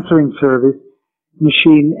my answering service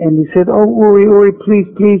machine, and he said, "Oh, Uri, please,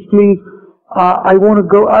 I want to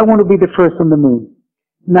go. I want to be the first on the moon."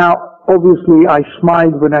 Now, obviously, I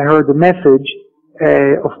smiled when I heard the message.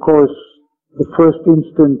 Of course, the first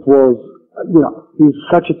instant was, he's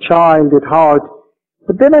such a child at heart.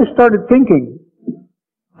 But then I started thinking,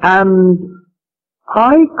 and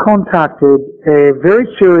I contacted a very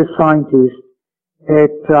serious scientist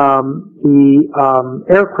at the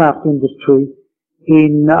aircraft industry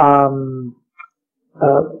in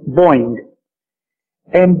Boeing.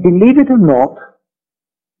 And believe it or not,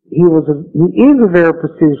 he is a very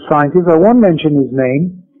prestigious scientist. I won't mention his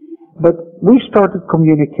name, but we started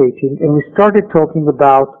communicating and we started talking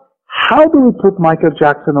about how do we put Michael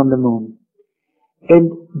Jackson on the moon.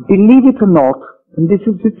 And believe it or not, and this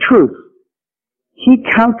is the truth, he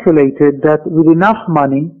calculated that with enough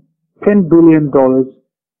money, $10 billion,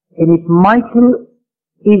 and if Michael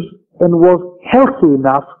is and was healthy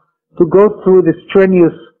enough to go through the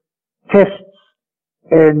strenuous tests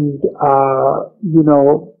and,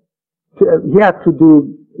 he had to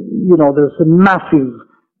do, there's a massive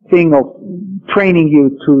thing of training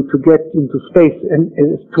you to get into space and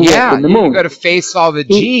to walk on the moon. You got to face all the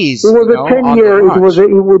G's. It was a 10-year.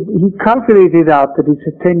 He calculated out that it's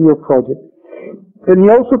a 10-year project, and he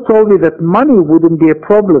also told me that money wouldn't be a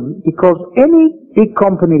problem because any big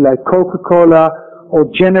company like Coca-Cola or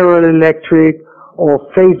General Electric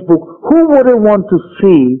or Facebook, who wouldn't want to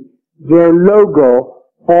see their logo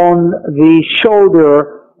on the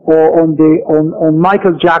shoulder or on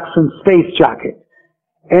Michael Jackson's space jacket?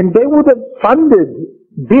 And they would have funded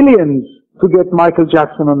billions to get Michael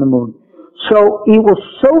Jackson on the moon. So it was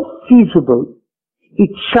so feasible. It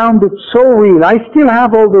sounded so real. I still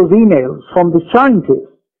have all those emails from the scientist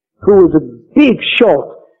who was a big shot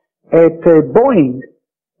at Boeing.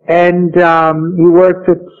 And he worked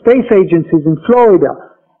at space agencies in Florida.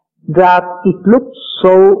 That it looked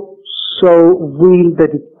so real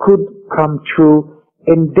that it could come true.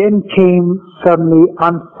 And then came suddenly,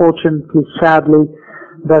 unfortunately, sadly,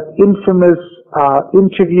 that infamous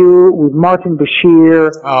interview with Martin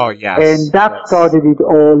Bashir. Oh, yes. And that started it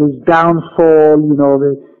all, his downfall,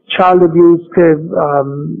 the child abuse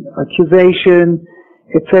accusation,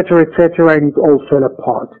 etc., etc., and it all fell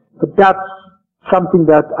apart. But that's something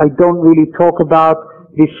that I don't really talk about,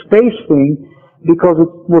 this space thing, because it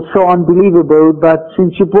was so unbelievable. But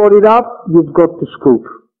since you brought it up, you've got the scoop.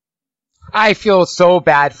 I feel so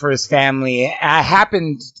bad for his family. I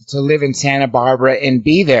happened to live in Santa Barbara and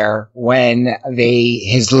be there when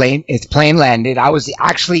his plane landed. I was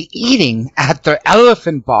actually eating at the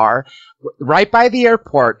Elephant Bar right by the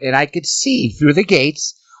airport, and I could see through the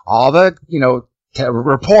gates all the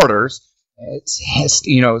reporters,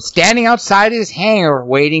 standing outside his hangar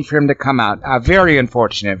waiting for him to come out. Very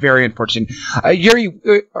unfortunate, very unfortunate.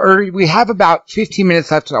 Yuri, we have about 15 minutes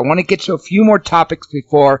left, so I want to get to a few more topics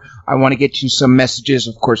before I want to get to some messages,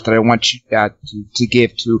 of course, that I want you to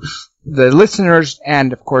give to the listeners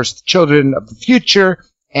and, of course, the children of the future,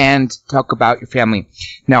 and talk about your family.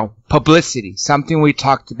 Now, publicity, something we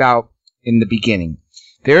talked about in the beginning.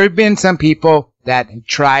 There have been some people that have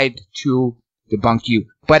tried to debunk you,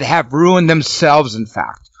 but have ruined themselves, in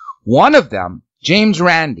fact. One of them, James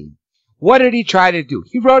Randi, what did he try to do?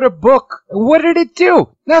 He wrote a book. What did it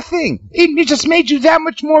do? Nothing. It just made you that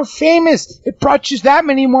much more famous. It brought you that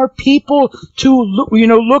many more people to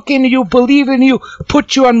look into you, believe in you,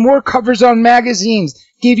 put you on more covers on magazines,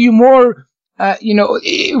 gave you more,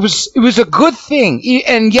 it was a good thing.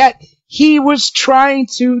 And yet he was trying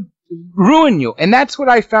to ruin you. And that's what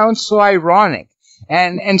I found so ironic.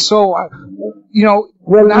 And so,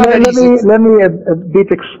 Well, let me a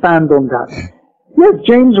bit expand on that. Yes,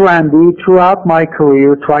 James Randi, throughout my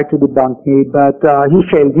career, tried to debunk me, but he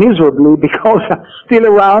failed miserably because I'm still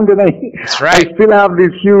around, and That's right. I still have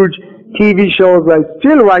these huge TV shows. I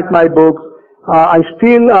still write my books. I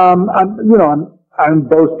still, I'm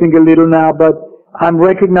boasting a little now, but I'm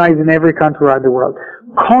recognized in every country around the world.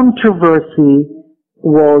 Controversy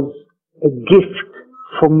was a gift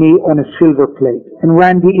for me on a silver plate, and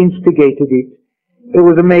Randy instigated it. It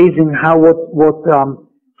was amazing how what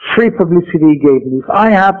free publicity gave me. If I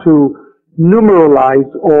had to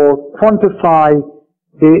numeralize or quantify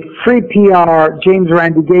the free PR James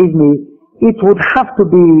Randi gave me, it would have to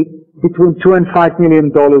be between $2 and $5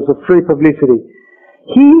 million of free publicity.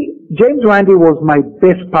 James Randi was my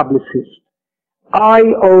best publicist. I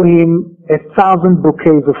owe him 1,000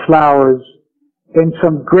 bouquets of flowers and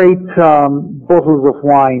some great bottles of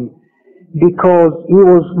wine, because he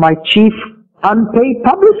was my chief unpaid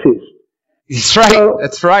publicist. That's right. So,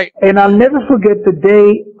 that's right. And I'll never forget the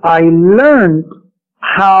day I learned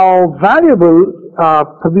how valuable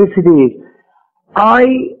publicity is. I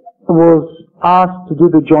was asked to do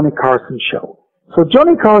the Johnny Carson show. So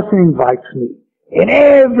Johnny Carson invites me, and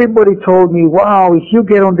everybody told me, wow, if you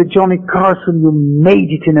get on the Johnny Carson, you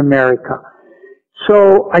made it in America.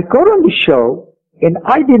 So I got on the show, and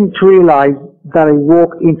I didn't realize that I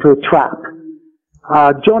walked into a trap.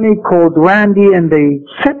 Johnny called Randy, and they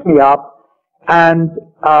set me up, and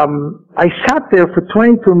I sat there for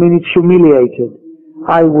 22 minutes humiliated.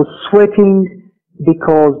 I was sweating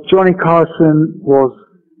because Johnny Carson was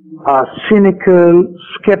cynical,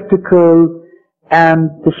 skeptical, and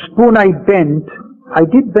the spoon I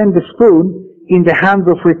did bend the spoon in the hands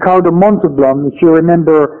of Ricardo Montalban, if you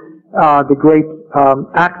remember the great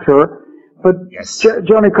actor. But yes.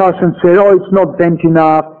 Johnny Carson said, oh, it's not bent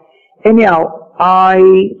enough. Anyhow,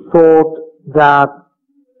 I thought that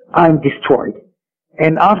I'm destroyed.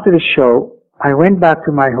 And after the show, I went back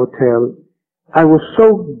to my hotel. I was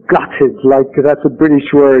so gutted, like that's a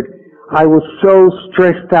British word. I was so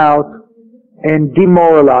stressed out and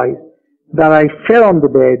demoralized that I fell on the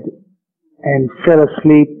bed and fell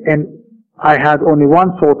asleep. And I had only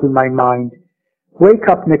one thought in my mind: wake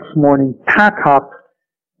up next morning, pack up,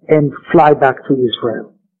 and fly back to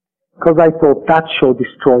Israel. Because I thought that show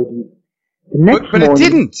destroyed me. The next but morning, it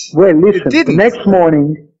didn't. Well, listen, it didn't. The next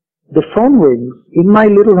morning, the phone rings in my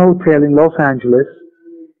little hotel in Los Angeles,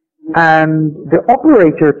 and the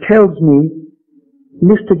operator tells me,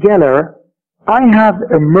 Mr. Geller, I have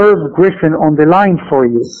a Merv Griffin on the line for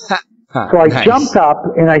you. So I jumped up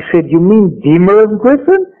and I said, you mean the Merv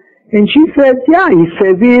Griffin? And she said, yeah, he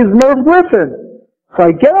says he is Merv Griffin. So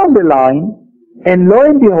I get on the line, and lo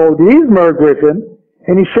and behold, he is Merv Griffin,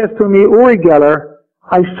 and he says to me, Uri Geller,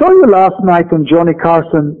 I saw you last night on Johnny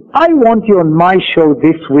Carson. I want you on my show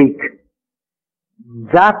this week.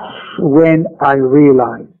 That's when I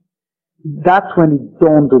realized, that's when it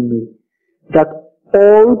dawned on me that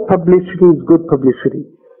all publicity is good publicity.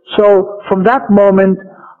 So from that moment,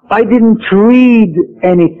 I didn't read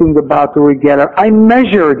anything about Uri Geller. I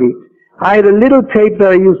measured it. I had a little tape that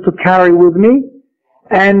I used to carry with me,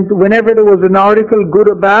 and whenever there was an article, good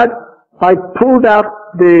or bad, I pulled out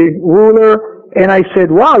the ruler and I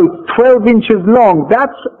said, wow, it's 12 inches long.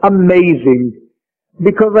 That's amazing.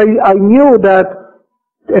 Because I knew that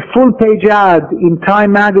a full-page ad in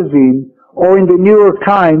Time magazine or in the New York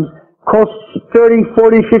Times costs $30,000,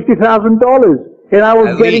 $40,000, $50,000, and I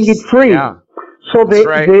was getting it free. Yeah. So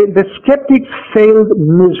the skeptics failed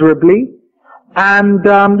miserably, and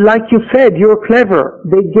like you said, you're clever.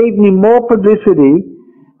 They gave me more publicity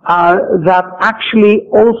that actually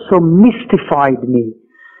also mystified me.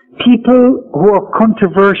 People who are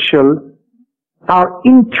controversial are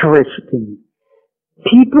interesting.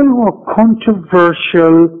 People who are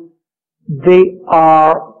controversial, they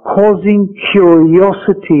are causing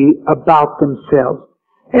curiosity about themselves.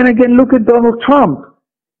 And again, look at Donald Trump.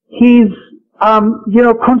 He's,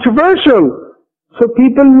 controversial. So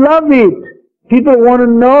people love it. People want to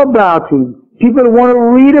know about him. People want to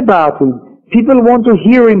read about him. People want to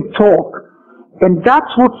hear him talk. And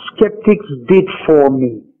that's what skeptics did for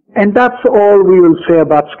me. And that's all we will say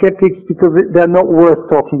about skeptics, because they're not worth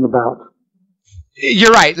talking about.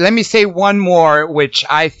 You're right. Let me say one more, which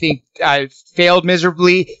I think failed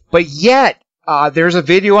miserably, but yet there's a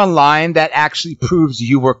video online that actually proves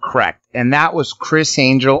you were correct, and that was Chris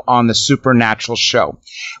Angel on the Supernatural show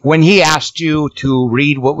when he asked you to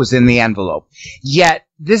read what was in the envelope. Yet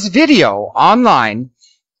this video online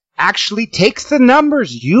actually takes the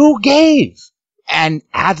numbers you gave and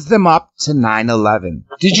adds them up to 9/11.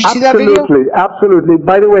 Did you see that video? Absolutely.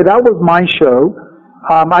 By the way, that was my show.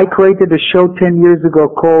 I created a show 10 years ago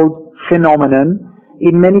called Phenomenon.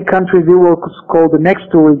 In many countries, it was called the next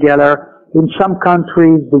Uri Geller. In some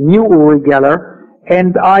countries, the new Uri Geller.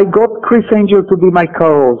 And I got Chris Angel to be my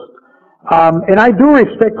co-host. And I do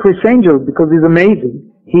respect Chris Angel because he's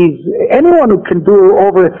amazing. Anyone who can do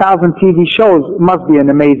over 1,000 TV shows must be an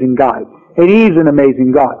amazing guy. And he is an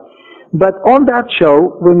amazing guy. But on that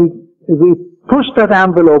show, when we pushed that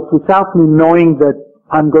envelope without me knowing that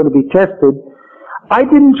I'm going to be tested, I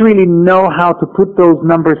didn't really know how to put those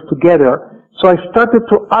numbers together. So I started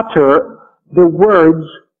to utter the words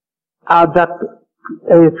that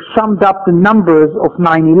summed up the numbers of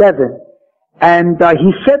 9/11. And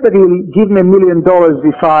he said that he'll give me $1 million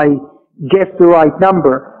if I guess the right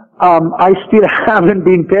number. I still haven't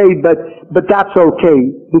been paid, but that's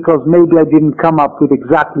okay, because maybe I didn't come up with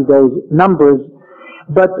exactly those numbers.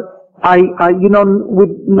 But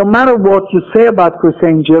no matter what you say about Chris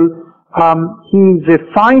Angel, he's a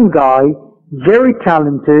fine guy, very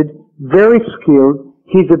talented, very skilled.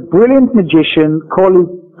 He's a brilliant magician, call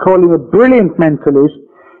him a brilliant mentalist,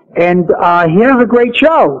 and he has a great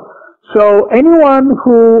show. So anyone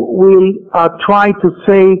who will try to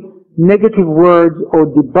say negative words or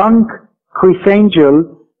debunk Chris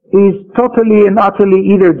Angel is totally and utterly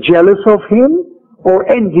either jealous of him or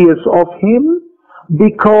envious of him,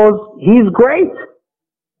 because he's great.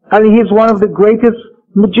 I mean, he's one of the greatest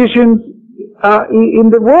magicians in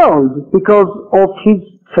the world because of his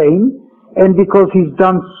fame and because he's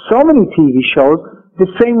done so many TV shows. The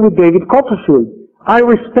same with David Copperfield. I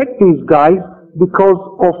respect these guys because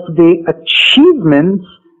of the achievements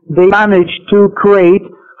they managed to create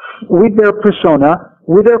with their persona,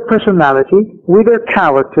 with their personality, with their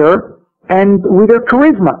character, and with their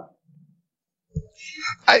charisma.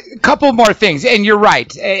 A couple more things, and you're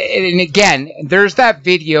right. And again, there's that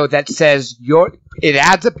video that says it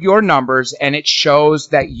adds up your numbers, and it shows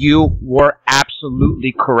that you were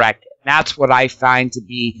absolutely correct. That's what I find to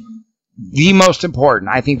be the most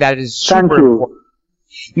important. I think that is super important.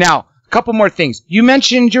 Now, a couple more things. You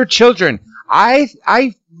mentioned your children. I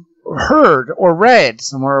heard or read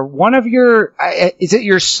somewhere one of your is it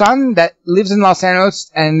your son that lives in Los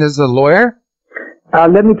Angeles and is a lawyer?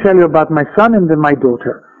 Let me tell you about my son and then my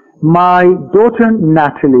daughter. My daughter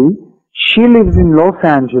Natalie, she lives in Los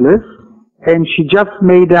Angeles, and she just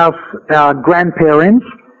made us grandparents.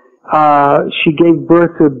 She gave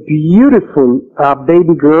birth to a beautiful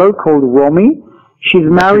baby girl called Romy. She's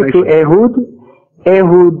married to Ehud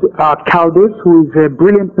Kaldes, who is a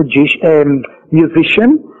brilliant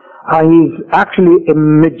musician. He's actually a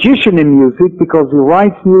magician in music because he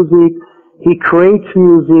writes music, he creates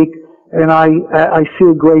music, and I see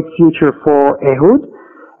a great future for Ehud.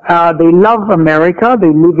 They love America.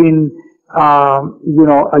 They live in,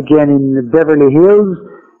 again in Beverly Hills,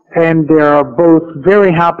 and they are both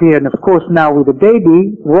very happy. And of course now with the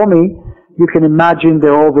baby, Romy, you can imagine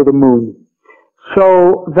they're over the moon.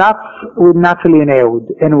 So that's with Natalie and Ehud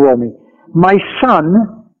and Romy. My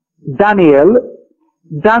son, Daniel,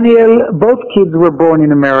 both kids were born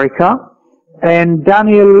in America, and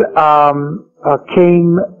Daniel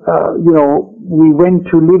came, we went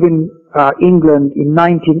to live in England in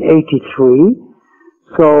 1983.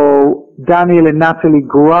 So Daniel and Natalie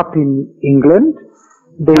grew up in England.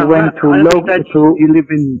 They went to you live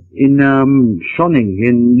in Shonning,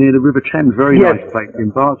 near the River Thames, very Yes. nice place in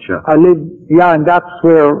Berkshire. I live, and that's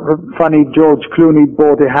where funny George Clooney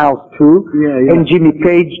bought a house too. Yeah. And Jimmy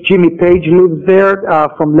Page lives there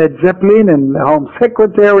from Led Zeppelin and Home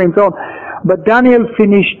Secretary and so on. But Daniel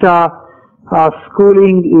finished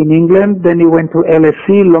schooling in England. Then he went to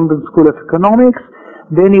LSE, London School of Economics.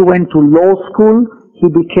 Then he went to law school. He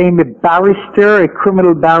became a barrister, a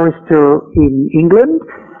criminal barrister in England.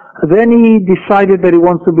 Then he decided that he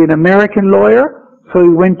wants to be an American lawyer, so he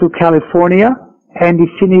went to California, and he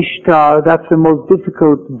finished, that's the most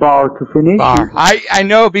difficult bar to finish. Bar. I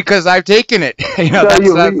know because I've taken it.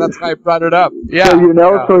 That's why I brought it up. Yeah.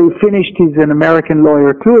 So so he finished, he's an American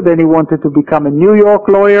lawyer too. Then he wanted to become a New York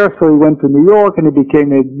lawyer, so he went to New York and he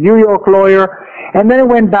became a New York lawyer. And then he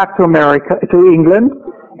went back to England.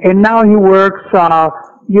 And now he works, he's a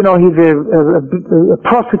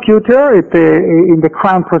prosecutor in the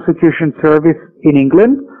Crown Prosecution Service in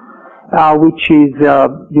England, which is,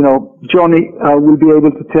 Johnny will be able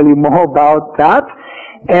to tell you more about that.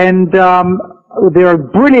 And they are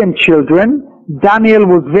brilliant children. Daniel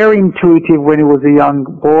was very intuitive when he was a young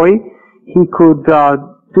boy. He could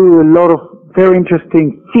do a lot of very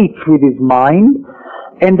interesting feats with his mind.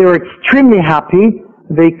 And they're extremely happy.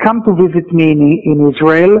 They come to visit me in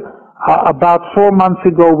Israel. About 4 months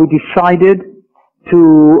ago, we decided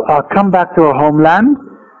to come back to our homeland.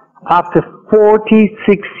 After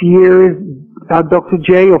 46 years, Dr.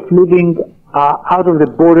 J, of living out of the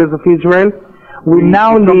borders of Israel, we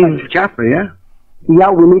now live... Jaffa, yeah?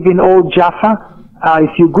 Yeah, we live in Old Jaffa.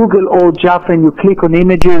 If you Google Old Jaffa and you click on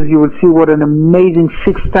images, you will see what an amazing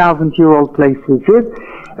 6,000-year-old place this is.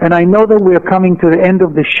 And I know that we are coming to the end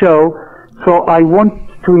of the show, so I want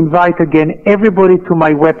to invite again everybody to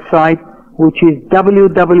my website, which is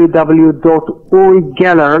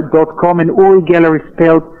www.urigeller.com, and Uri Geller is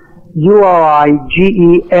spelled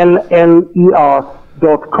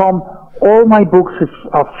URIGELLER.com. All my books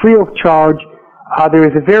are free of charge. There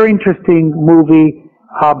is a very interesting movie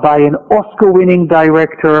by an Oscar-winning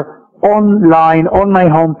director online on my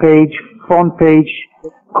homepage, front page,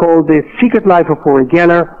 called The Secret Life of Uri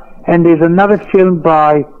Geller, and there's another film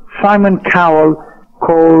by Simon Cowell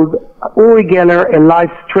called Uri Geller, A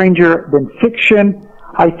Life Stranger Than Fiction.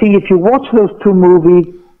 I think if you watch those two movies,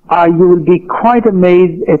 you will be quite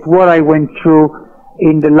amazed at what I went through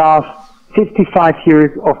in the last 55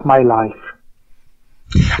 years of my life.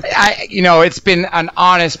 It's been an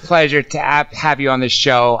honest pleasure to have you on the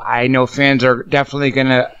show. I know fans are definitely going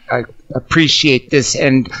to appreciate this,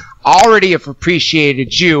 and already have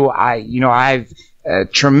appreciated you. I've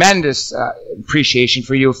tremendous appreciation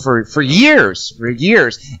for you for years,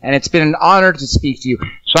 and it's been an honor to speak to you.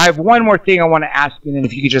 So I have one more thing I want to ask you, and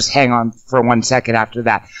if you could just hang on for 1 second after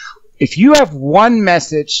that. If you have one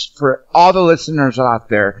message for all the listeners out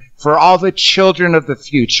there, for all the children of the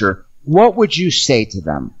future, what would you say to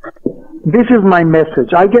them? This is my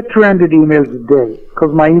message. I get 300 emails a day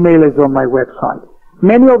because my email is on my website.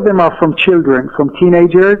 Many of them are from children, from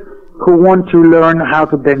teenagers who want to learn how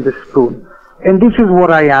to bend a spoon. And this is what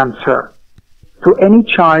I answer to any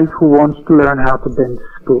child who wants to learn how to bend a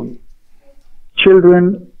spoon.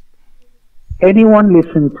 Children, anyone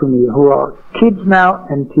listen to me who are kids now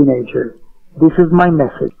and teenagers, this is my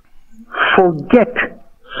message. Forget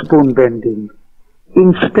spoon bending.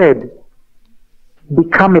 Instead,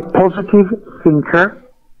 become a positive thinker,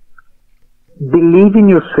 believe in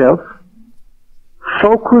yourself,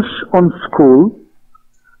 focus on school,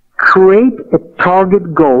 create a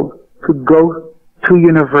target goal to go to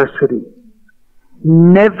university.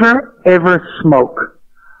 Never ever smoke.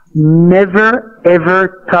 Never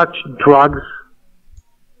ever touch drugs.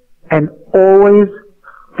 And always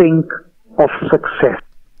think of success.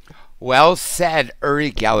 Well said,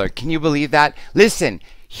 Uri Geller. Can you believe that? Listen,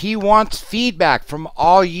 he wants feedback from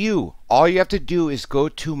all you. All you have to do is go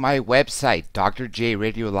to my website,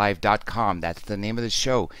 drjradiolive.com. That's the name of the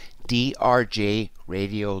show,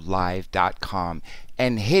 drjradiolive.com.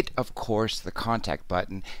 And hit, of course, the contact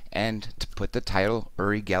button and to put the title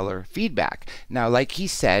Uri Geller Feedback. Now, like he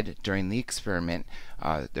said during the experiment,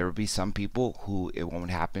 there will be some people who it won't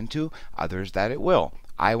happen to, others that it will.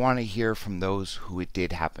 I want to hear from those who it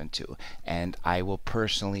did happen to, and I will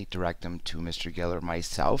personally direct them to Mr. Geller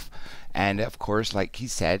myself, And of course, like he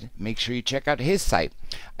said, make sure you check out his site.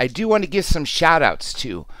 I do want to give some shout outs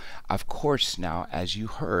too. Of course, now, as you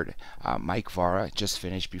heard, Mike Vara just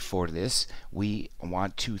finished before this. We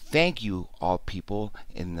want to thank you, all people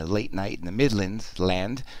in the late night in the Midlands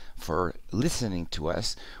land, for listening to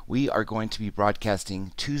us. We are going to be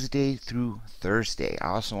broadcasting Tuesday through Thursday. I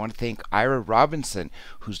also want to thank Ira Robinson,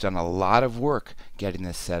 who's done a lot of work getting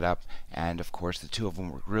this set up. And of course, the two of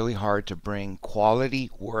them work really hard to bring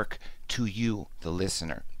quality work to you, the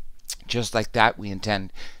listener. Just like that, we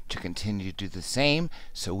intend to continue to do the same,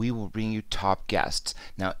 so we will bring you top guests.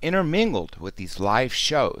 Now, intermingled with these live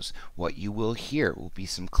shows, what you will hear will be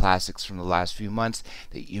some classics from the last few months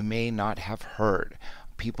that you may not have heard.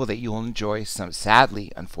 People that you'll enjoy, some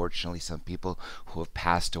sadly, unfortunately, some people who have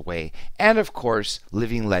passed away, and of course,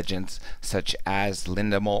 living legends such as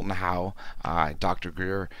Linda Moulton Howe, Dr.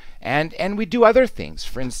 Greer, and we do other things.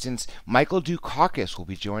 For instance, Michael Dukakis will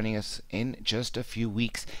be joining us in just a few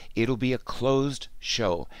weeks. It'll be a closed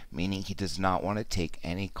show, meaning he does not want to take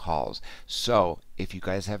any calls. So, if you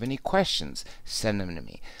guys have any questions, send them to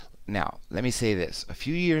me. Now, let me say this. A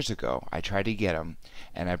few years ago, I tried to get him,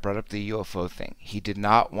 and I brought up the UFO thing. He did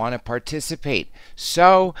not want to participate.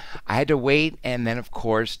 So, I had to wait and then, of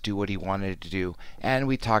course, do what he wanted to do. And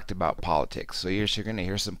we talked about politics. So, you're going to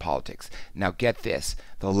hear some politics. Now, get this.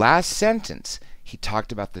 The last sentence, he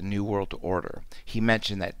talked about the New World Order. He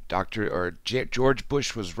mentioned that George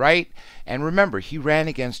Bush was right. And remember, he ran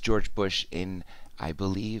against George Bush in, I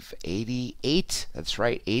believe, 88. That's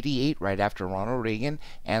right, 88, right after Ronald Reagan,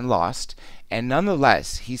 and lost. And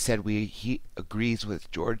nonetheless, he said he agrees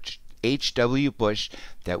with George H.W. Bush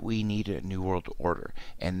that we need a new world order.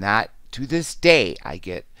 And that, to this day, I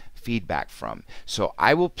get feedback from. So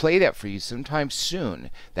I will play that for you sometime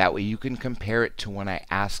soon. That way you can compare it to when I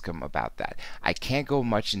ask him about that. I can't go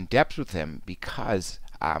much in depth with him because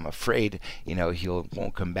I'm afraid, he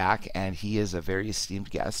won't come back, and he is a very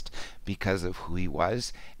esteemed guest because of who he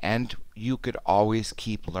was. And you could always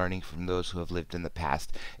keep learning from those who have lived in the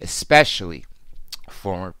past, especially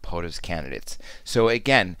former POTUS candidates. So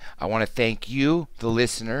again, I want to thank you, the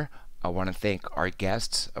listener. I want to thank our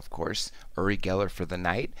guests, of course, URI Geller for the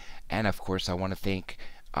night, and of course I want to thank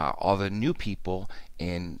all the new people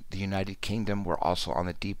in the United Kingdom. We're also on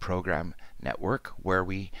the D Program Network, where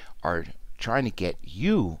we are trying to get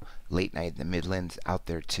you late night in the Midlands out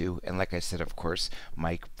there too. And like I said, of course,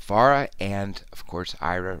 Mike Vara and of course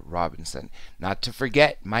Ira Robinson. Not to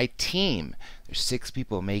forget my team. There's 6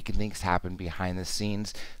 people making things happen behind the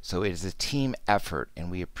scenes. So it is a team effort, and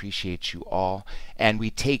we appreciate you all. And we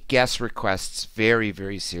take guest requests very,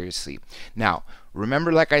 very seriously. Now,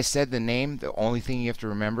 remember, like I said, the name, the only thing you have to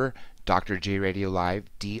remember, Dr. J Radio Live,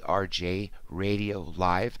 DRJ Radio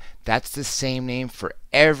Live. That's the same name for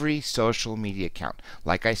every social media account.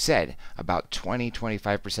 Like I said, about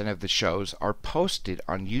 20-25% of the shows are posted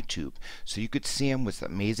on YouTube, so you could see them with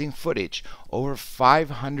amazing footage. Over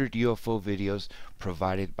 500 UFO videos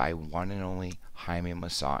provided by one and only Jaime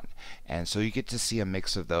Maussan. And so you get to see a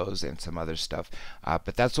mix of those and some other stuff.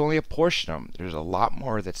 But that's only a portion of them. There's a lot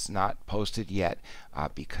more that's not posted yet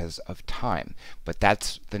because of time. But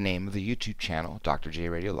that's the name of the YouTube channel, Dr. J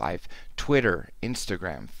Radio Live. Twitter,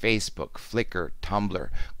 Instagram, Facebook, Flickr, Tumblr,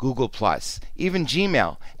 Google+, even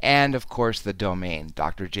Gmail, and of course the domain,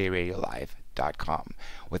 drjradiolive.com.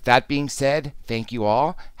 With that being said, thank you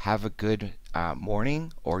all. Have a good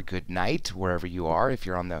morning or good night wherever you are, if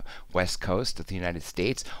you're on the west coast of the United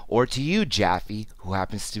States, or to you, Jaffe, who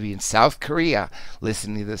happens to be in South Korea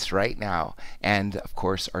listening to this right now, and of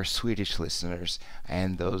course our Swedish listeners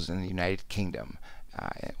and those in the United Kingdom,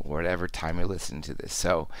 whatever time you listen to this.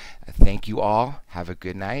 So thank you all. Have a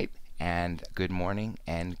good night and good morning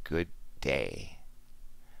and good day.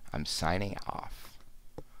 I'm signing off.